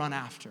him to run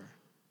after.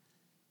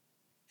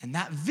 And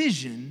that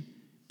vision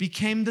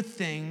became the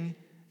thing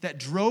that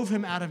drove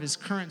him out of his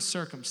current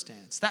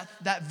circumstance.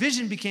 That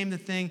vision became the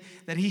thing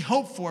that he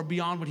hoped for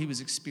beyond what he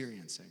was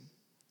experiencing.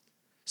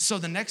 So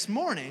the next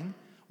morning,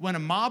 when a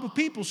mob of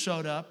people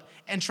showed up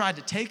and tried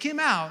to take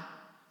him out,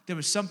 there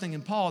was something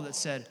in Paul that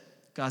said,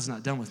 God's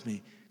not done with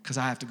me because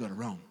I have to go to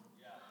Rome.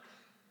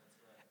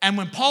 And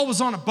when Paul was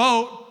on a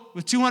boat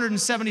with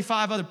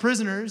 275 other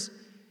prisoners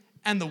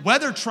and the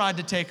weather tried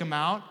to take him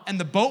out and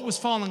the boat was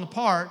falling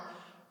apart,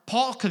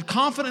 Paul could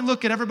confidently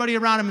look at everybody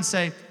around him and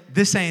say,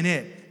 this ain't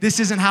it. This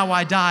isn't how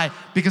I die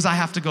because I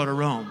have to go to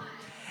Rome.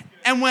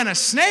 And when a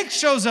snake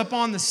shows up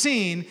on the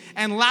scene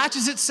and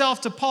latches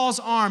itself to Paul's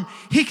arm,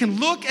 he can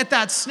look at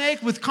that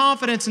snake with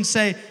confidence and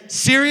say,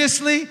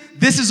 seriously,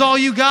 this is all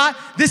you got?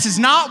 This is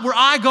not where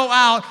I go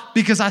out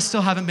because I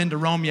still haven't been to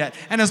Rome yet.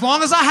 And as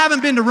long as I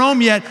haven't been to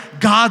Rome yet,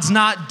 God's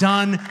not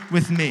done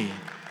with me.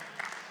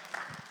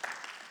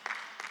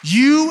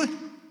 You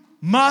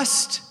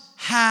must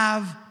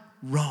have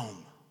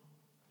Rome.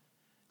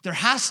 There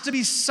has to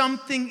be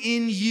something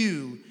in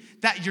you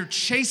that you're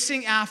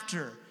chasing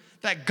after,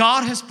 that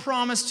God has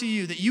promised to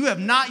you, that you have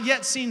not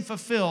yet seen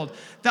fulfilled,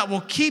 that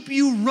will keep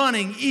you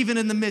running even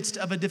in the midst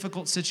of a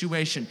difficult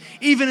situation,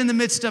 even in the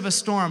midst of a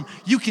storm.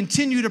 You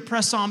continue to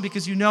press on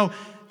because you know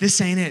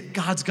this ain't it.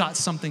 God's got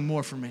something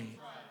more for me.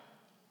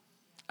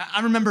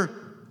 I remember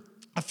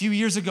a few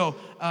years ago,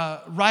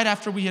 right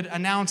after we had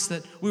announced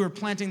that we were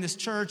planting this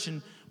church,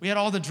 and we had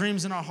all the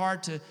dreams in our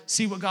heart to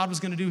see what God was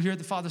going to do here at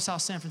the Father's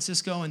House San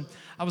Francisco. And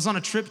I was on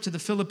a trip to the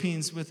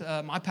Philippines with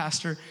my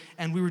pastor,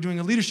 and we were doing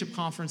a leadership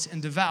conference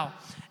in Davao.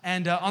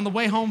 And on the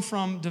way home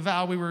from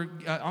Davao, we were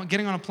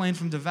getting on a plane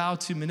from Davao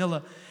to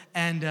Manila.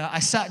 And I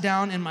sat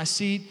down in my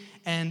seat,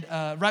 and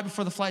right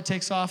before the flight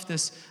takes off,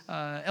 this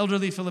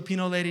elderly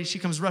Filipino lady, she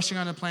comes rushing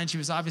on the plane. She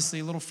was obviously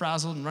a little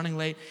frazzled and running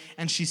late.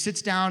 And she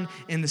sits down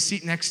in the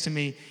seat next to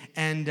me.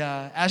 And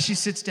as she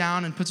sits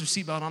down and puts her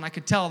seatbelt on, I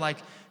could tell, like,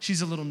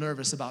 she's a little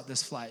nervous about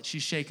this flight.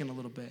 She's shaking a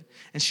little bit.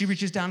 And she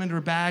reaches down into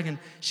her bag, and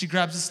she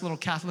grabs this little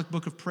Catholic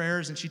book of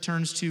prayers, and she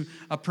turns to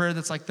a prayer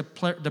that's like the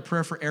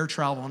prayer for air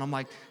travel. And I'm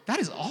like, that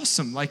is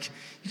awesome. Like,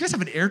 you guys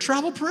have an air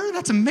travel prayer?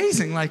 That's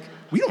amazing. Like,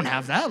 we don't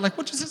have that. Like,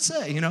 what does it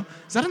say, you know?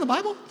 Is that in the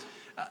Bible?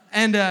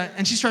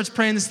 And she starts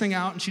praying this thing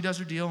out, and she does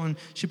her deal, and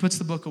she puts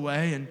the book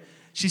away, and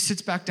she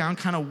sits back down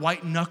kind of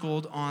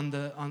white-knuckled on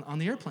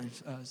the airplane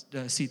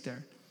seat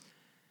there.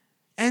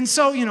 And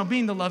so, you know,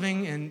 being the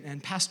loving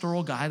and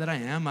pastoral guy that I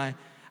am, I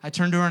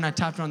turned to her and I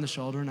tapped her on the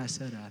shoulder and I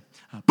said,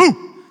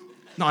 boo!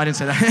 No, I didn't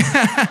say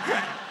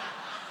that.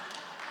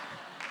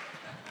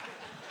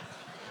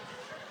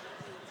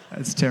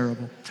 That's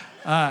terrible.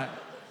 No,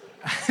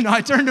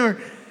 I turned to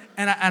her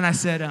and I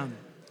said,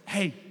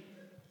 hey,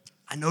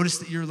 I noticed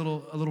that you're a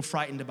little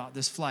frightened about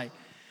this flight.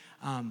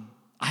 I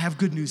have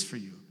good news for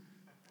you.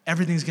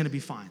 Everything's going to be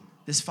fine.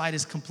 This flight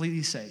is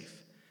completely safe.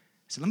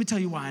 I said, let me tell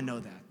you why I know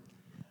that.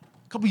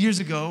 A couple years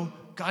ago,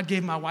 God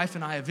gave my wife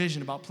and I a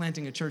vision about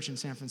planting a church in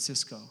San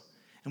Francisco.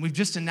 And we've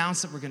just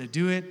announced that we're going to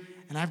do it.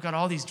 And I've got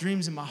all these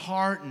dreams in my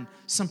heart and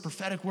some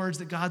prophetic words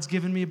that God's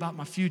given me about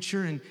my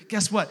future. And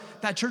guess what?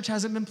 That church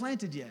hasn't been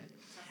planted yet.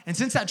 And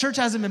since that church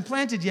hasn't been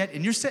planted yet,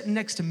 and you're sitting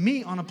next to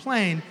me on a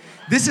plane,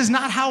 this is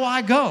not how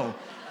I go.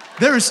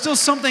 There is still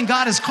something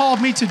God has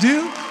called me to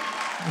do.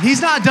 And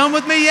He's not done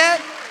with me yet.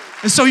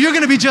 And so you're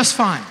going to be just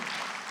fine.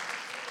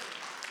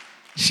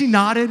 She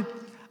nodded.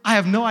 I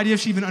have no idea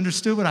if she even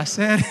understood what I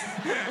said.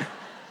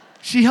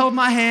 She held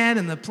my hand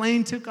and the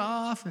plane took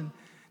off, and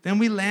then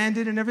we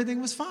landed and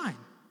everything was fine.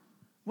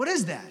 What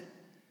is that?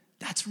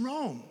 That's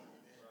Rome.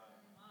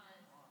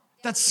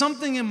 That's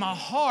something in my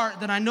heart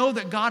that I know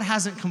that God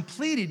hasn't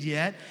completed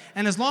yet,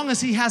 and as long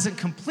as He hasn't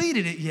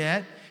completed it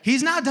yet,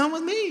 He's not done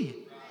with me.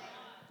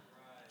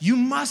 You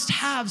must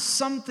have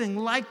something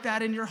like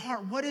that in your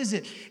heart. What is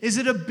it? Is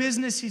it a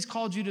business He's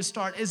called you to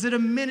start? Is it a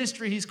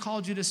ministry He's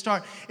called you to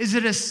start? Is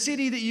it a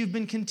city that you've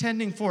been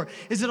contending for?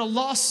 Is it a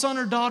lost son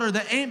or daughter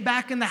that ain't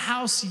back in the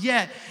house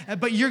yet,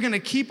 but you're going to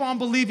keep on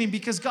believing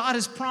because God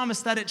has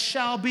promised that it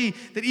shall be,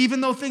 that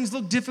even though things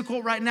look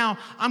difficult right now,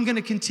 I'm going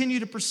to continue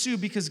to pursue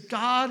because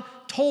God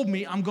told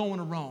me I'm going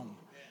to Rome.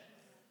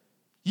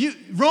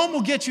 Rome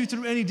will get you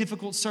through any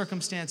difficult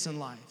circumstance in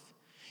life.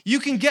 You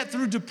can get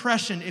through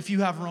depression if you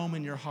have Rome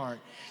in your heart.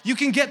 You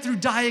can get through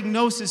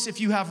diagnosis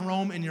if you have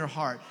Rome in your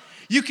heart.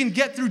 You can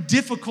get through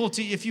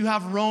difficulty if you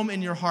have Rome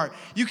in your heart.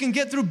 You can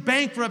get through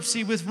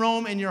bankruptcy with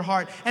Rome in your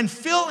heart. And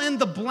fill in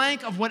the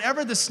blank of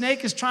whatever the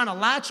snake is trying to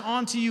latch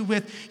onto you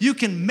with. You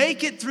can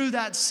make it through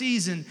that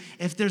season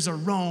if there's a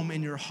Rome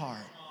in your heart.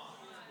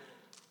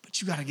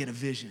 But you got to get a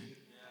vision.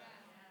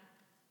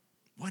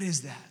 What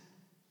is that?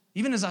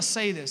 Even as I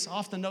say this,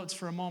 off the notes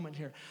for a moment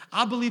here,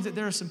 I believe that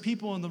there are some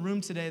people in the room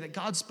today that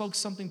God spoke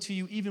something to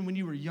you even when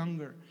you were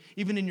younger,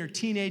 even in your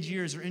teenage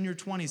years or in your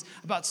 20s,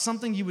 about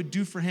something you would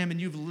do for Him, and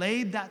you've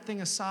laid that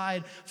thing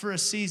aside for a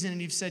season,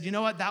 and you've said, you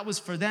know what, that was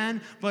for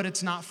then, but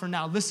it's not for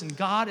now. Listen,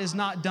 God is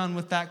not done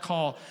with that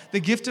call. The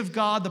gift of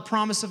God, the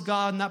promise of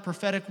God, and that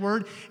prophetic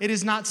word, it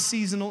is not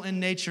seasonal in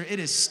nature. It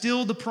is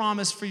still the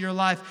promise for your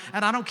life,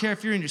 and I don't care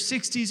if you're in your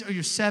 60s or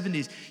your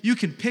 70s, you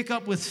can pick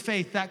up with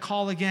faith that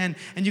call again,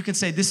 and you can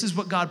say, this is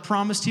what God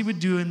promised He would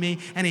do in me,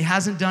 and He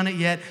hasn't done it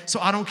yet, so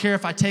I don't care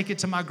if I take it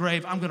to my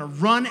grave. I'm going to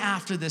run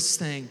after this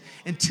thing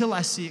until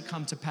I see it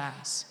come to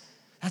pass.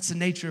 That's the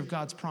nature of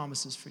God's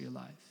promises for your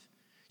life.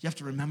 You have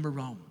to remember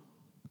Rome.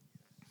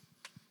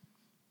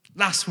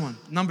 Last one,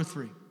 number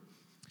 3.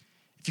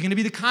 If you're going to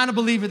be the kind of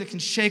believer that can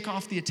shake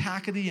off the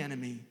attack of the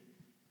enemy,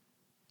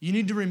 you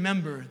need to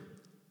remember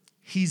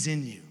He's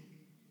in you.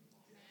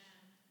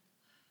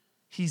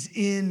 He's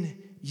in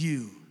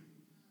you.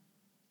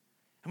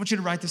 I want you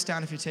to write this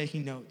down if you're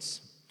taking notes.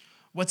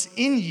 What's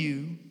in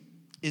you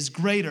is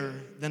greater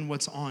than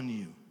what's on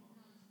you.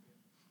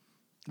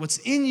 What's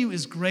in you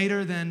is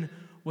greater than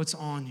what's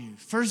on you.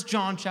 1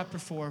 John chapter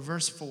 4,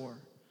 verse 4,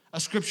 a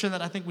scripture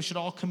that I think we should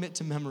all commit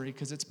to memory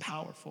because it's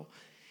powerful.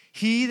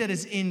 He that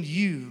is in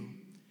you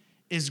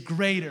is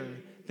greater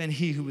than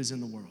he who is in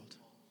the world.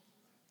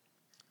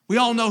 We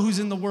all know who's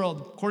in the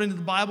world. According to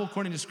the Bible,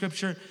 according to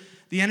scripture,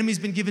 the enemy's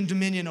been given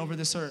dominion over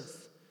this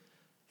earth.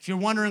 If you're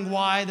wondering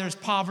why there's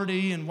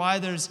poverty and why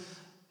there's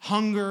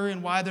hunger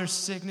and why there's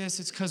sickness,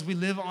 it's because we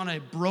live on a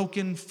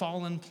broken,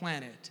 fallen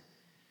planet.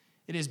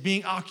 It is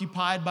being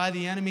occupied by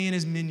the enemy and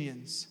his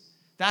minions.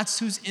 That's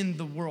who's in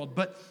the world.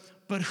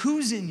 But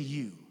who's in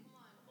you?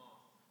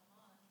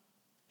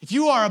 If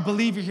you are a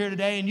believer here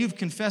today and you've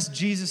confessed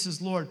Jesus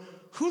as Lord,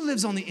 who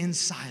lives on the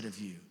inside of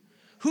you?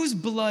 Whose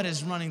blood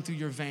is running through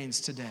your veins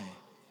today?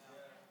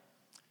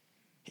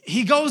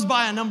 He goes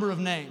by a number of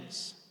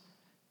names.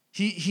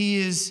 He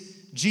is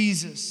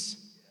Jesus,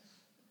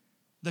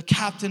 the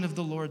captain of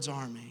the Lord's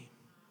army,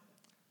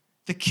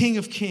 the King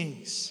of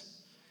kings,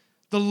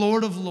 the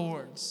Lord of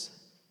lords.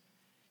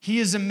 He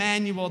is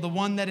Emmanuel, the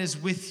one that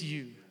is with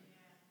you.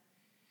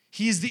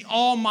 He is the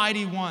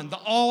Almighty One, the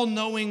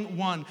all-knowing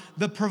one,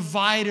 the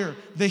provider,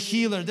 the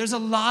healer. There's a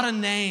lot of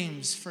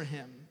names for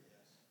him.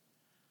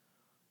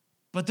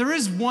 But there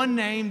is one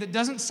name that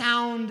doesn't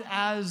sound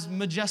as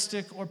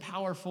majestic or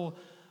powerful,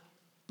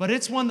 but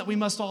it's one that we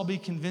must all be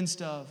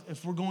convinced of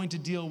if we're going to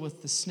deal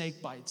with the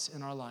snake bites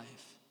in our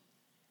life.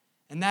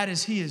 And that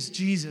is, he is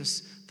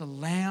Jesus, the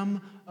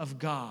Lamb of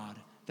God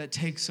that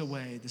takes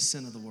away the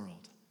sin of the world.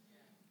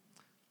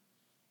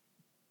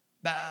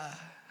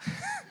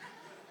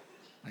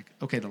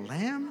 Okay, the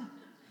Lamb?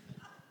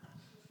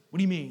 What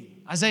do you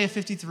mean? Isaiah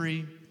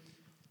 53,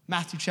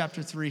 Matthew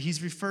chapter 3,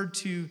 he's referred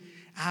to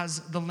as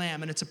the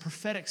Lamb, and it's a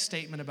prophetic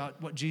statement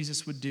about what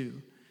Jesus would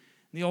do.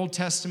 In the Old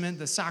Testament,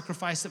 the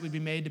sacrifice that would be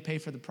made to pay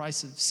for the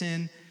price of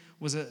sin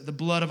was the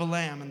blood of a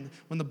lamb. And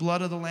when the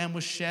blood of the lamb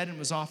was shed and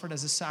was offered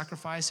as a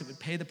sacrifice, it would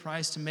pay the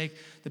price to make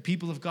the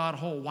people of God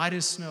whole, white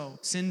as snow,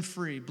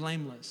 sin-free,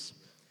 blameless.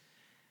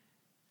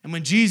 And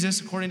when Jesus,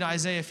 according to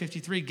Isaiah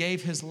 53,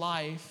 gave his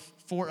life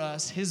for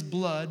us, his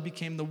blood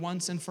became the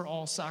once and for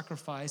all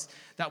sacrifice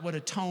that would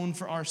atone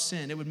for our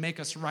sin. It would make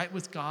us right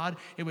with God.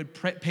 It would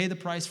pay the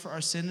price for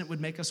our sin. It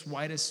would make us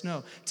white as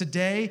snow.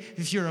 Today,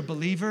 if you're a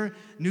believer,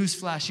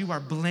 newsflash, you are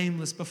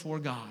blameless before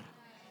God.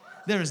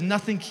 There is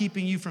nothing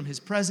keeping you from his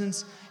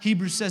presence.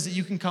 Hebrews says that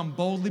you can come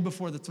boldly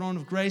before the throne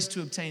of grace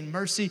to obtain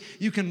mercy.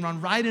 You can run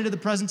right into the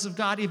presence of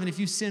God even if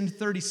you sinned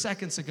 30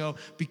 seconds ago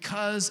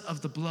because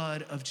of the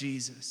blood of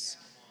Jesus.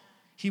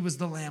 He was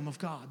the Lamb of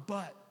God.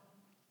 But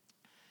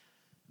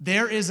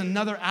there is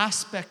another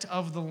aspect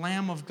of the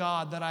Lamb of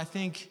God that I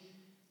think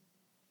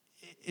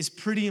is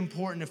pretty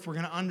important if we're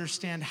going to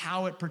understand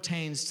how it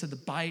pertains to the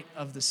bite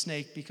of the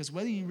snake, because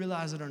whether you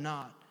realize it or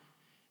not,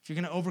 if you're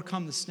going to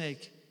overcome the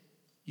snake,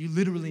 you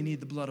literally need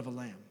the blood of a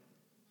lamb.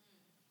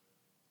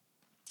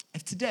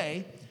 If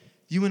today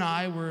you and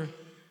I were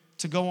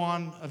to go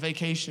on a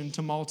vacation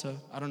to Malta,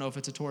 I don't know if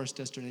it's a tourist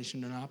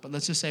destination or not, but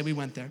let's just say we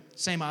went there,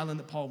 same island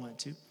that Paul went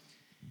to.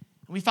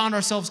 We found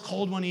ourselves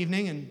cold one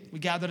evening, and we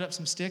gathered up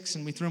some sticks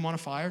and we threw them on a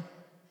fire.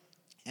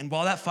 And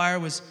while that fire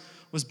was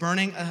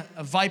burning,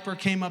 a viper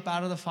came up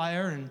out of the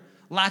fire and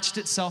latched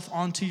itself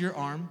onto your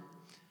arm.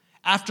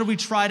 After we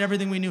tried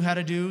everything we knew how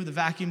to do, the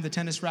vacuum, the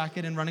tennis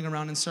racket, and running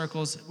around in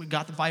circles, we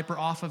got the viper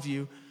off of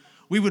you.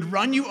 We would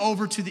run you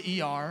over to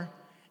the ER,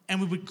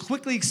 and we would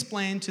quickly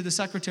explain to the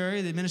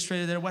secretary, the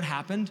administrator there, what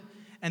happened.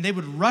 And they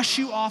would rush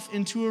you off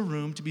into a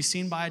room to be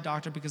seen by a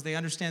doctor because they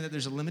understand that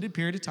there's a limited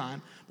period of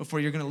time before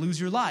you're going to lose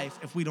your life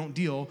if we don't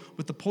deal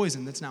with the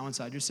poison that's now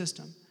inside your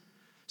system.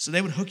 So they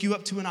would hook you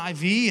up to an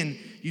IV, and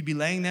you'd be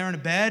laying there in a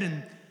bed,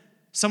 and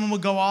someone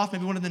would go off,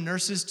 maybe one of the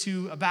nurses,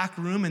 to a back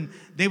room, and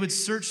they would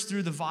search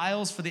through the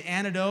vials for the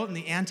antidote and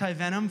the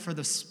anti-venom for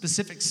the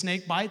specific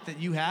snake bite that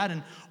you had.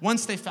 And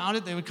once they found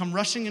it, they would come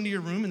rushing into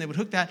your room, and they would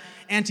hook that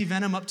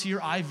anti-venom up to your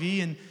IV.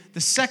 And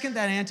the second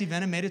that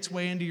anti-venom made its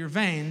way into your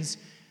veins,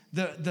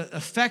 the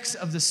effects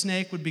of the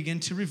snake would begin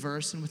to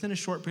reverse, and within a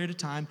short period of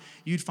time,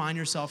 you'd find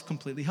yourself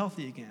completely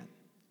healthy again.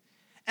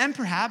 And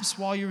perhaps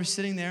while you were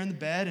sitting there in the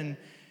bed and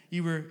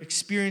you were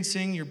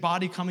experiencing your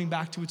body coming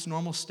back to its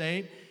normal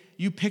state,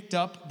 you picked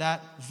up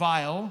that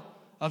vial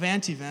of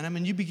antivenom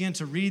and you began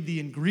to read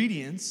the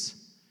ingredients.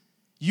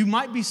 You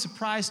might be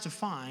surprised to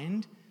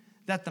find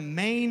that the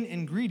main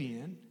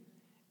ingredient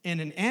in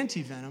an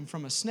antivenom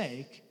from a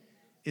snake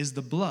is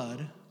the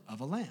blood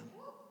of a lamb.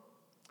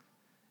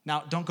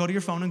 Now, don't go to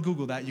your phone and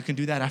Google that. You can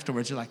do that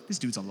afterwards. You're like, this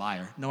dude's a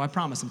liar. No, I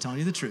promise, I'm telling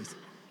you the truth.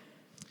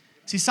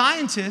 See,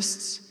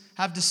 scientists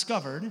have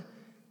discovered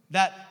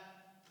that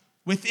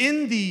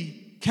within the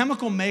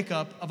chemical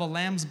makeup of a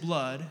lamb's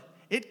blood,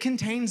 it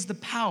contains the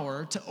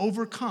power to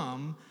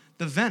overcome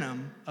the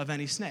venom of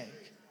any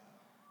snake.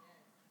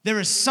 There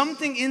is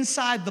something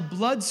inside the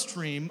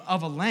bloodstream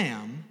of a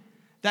lamb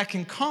that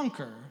can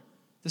conquer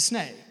the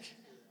snake.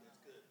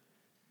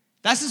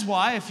 This is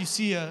why if you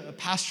see a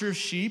pasture of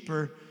sheep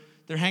or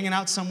they're hanging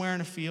out somewhere in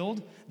a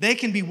field. They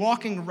can be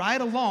walking right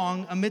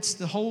along amidst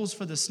the holes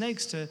for the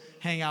snakes to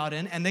hang out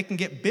in, and they can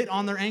get bit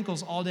on their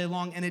ankles all day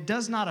long, and it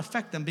does not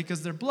affect them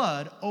because their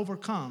blood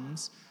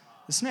overcomes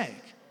the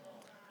snake.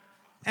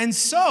 And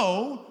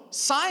so,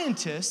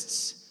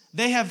 scientists,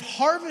 they have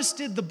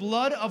harvested the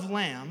blood of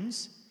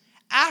lambs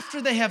after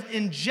they have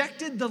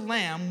injected the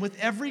lamb with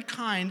every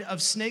kind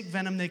of snake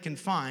venom they can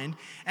find.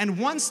 And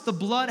once the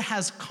blood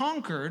has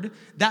conquered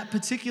that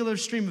particular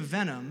stream of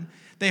venom,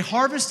 they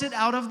harvest it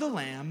out of the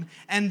lamb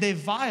and they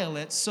vial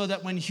it so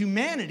that when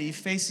humanity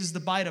faces the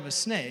bite of a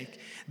snake,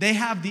 they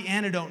have the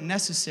antidote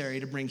necessary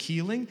to bring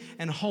healing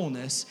and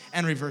wholeness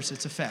and reverse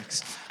its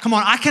effects. Come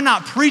on, I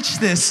cannot preach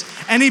this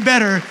any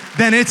better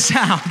than it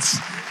sounds.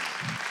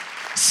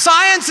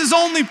 Science is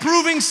only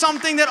proving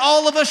something that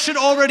all of us should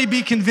already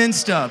be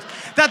convinced of.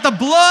 That the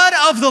blood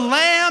of the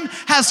Lamb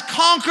has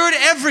conquered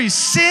every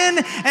sin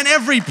and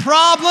every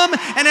problem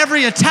and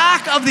every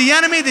attack of the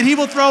enemy that he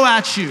will throw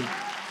at you.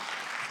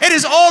 It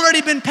has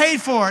already been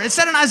paid for. It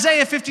said in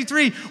Isaiah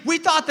 53, we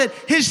thought that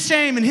his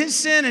shame and his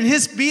sin and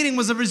his beating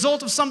was a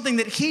result of something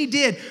that he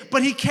did,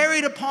 but he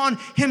carried upon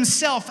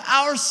himself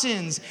our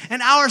sins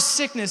and our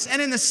sickness.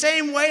 And in the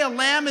same way a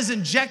lamb is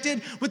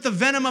injected with the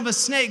venom of a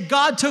snake,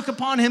 God took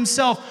upon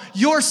himself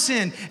your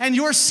sin and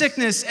your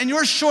sickness and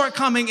your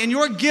shortcoming and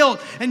your guilt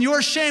and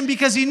your shame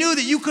because he knew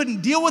that you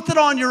couldn't deal with it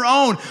on your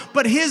own,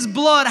 but his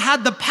blood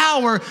had the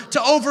power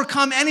to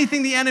overcome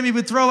anything the enemy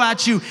would throw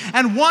at you.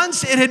 And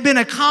once it had been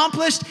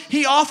accomplished,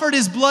 he offered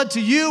his blood to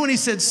you and he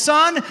said,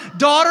 son,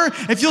 daughter,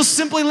 if you'll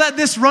simply let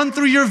this run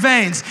through your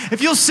veins, if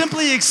you'll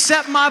simply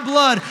accept my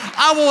blood,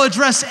 I will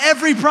address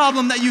every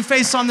problem that you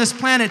face on this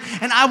planet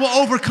and I will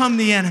overcome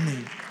the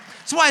enemy.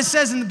 That's why it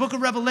says in the book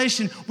of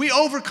Revelation, we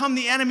overcome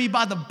the enemy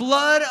by the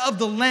blood of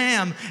the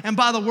Lamb and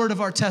by the word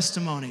of our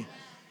testimony.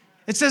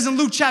 It says in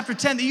Luke chapter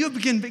 10 that you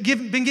have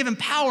been given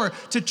power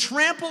to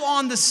trample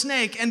on the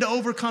snake and to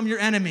overcome your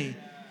enemy.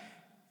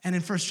 And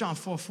in 1 John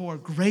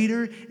 4:4,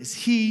 greater is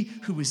he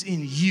who is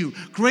in you.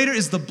 Greater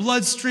is the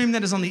bloodstream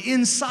that is on the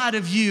inside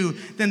of you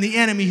than the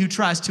enemy who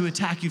tries to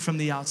attack you from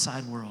the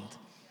outside world.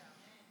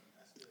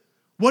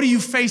 What are you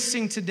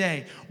facing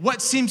today?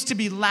 What seems to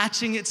be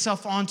latching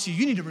itself onto you?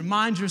 You need to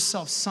remind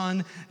yourself,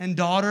 son and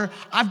daughter,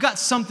 I've got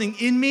something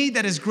in me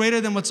that is greater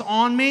than what's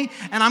on me,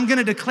 and I'm going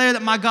to declare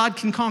that my God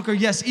can conquer,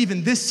 yes,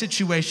 even this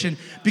situation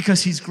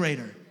because he's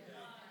greater.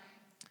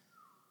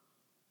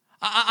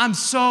 I'm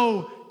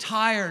so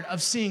tired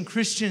of seeing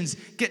Christians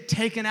get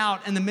taken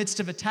out in the midst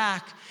of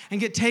attack and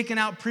get taken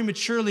out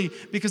prematurely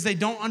because they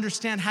don't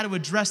understand how to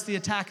address the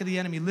attack of the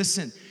enemy.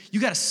 Listen,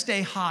 you got to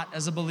stay hot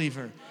as a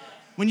believer.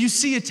 When you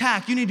see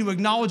attack, you need to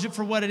acknowledge it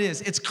for what it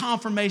is. It's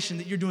confirmation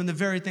that you're doing the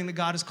very thing that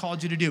God has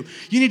called you to do.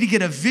 You need to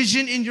get a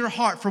vision in your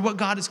heart for what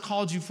God has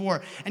called you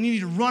for, and you need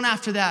to run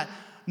after that.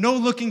 No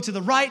looking to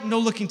the right, no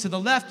looking to the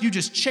left. You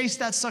just chase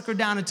that sucker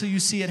down until you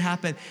see it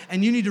happen.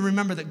 And you need to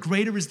remember that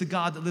greater is the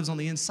God that lives on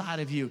the inside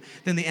of you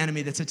than the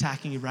enemy that's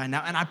attacking you right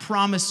now. And I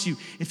promise you,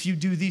 if you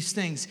do these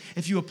things,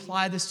 if you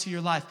apply this to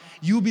your life,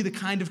 you will be the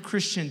kind of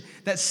Christian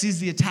that sees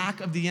the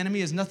attack of the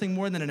enemy as nothing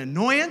more than an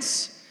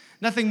annoyance,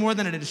 nothing more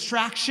than a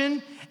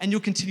distraction, and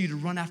you'll continue to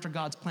run after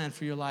God's plan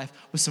for your life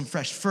with some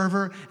fresh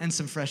fervor and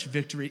some fresh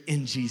victory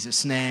in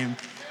Jesus' name.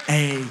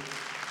 Amen.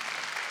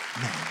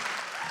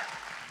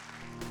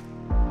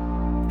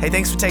 Hey,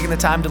 thanks for taking the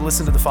time to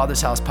listen to the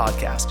Father's House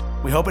podcast.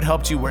 We hope it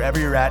helped you wherever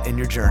you're at in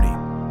your journey.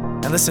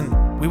 And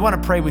listen, we want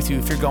to pray with you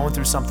if you're going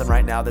through something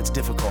right now that's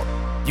difficult.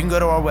 You can go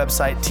to our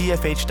website,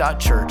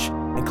 tfh.church,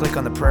 and click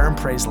on the prayer and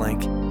praise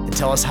link and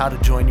tell us how to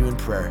join you in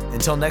prayer.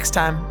 Until next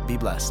time, be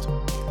blessed.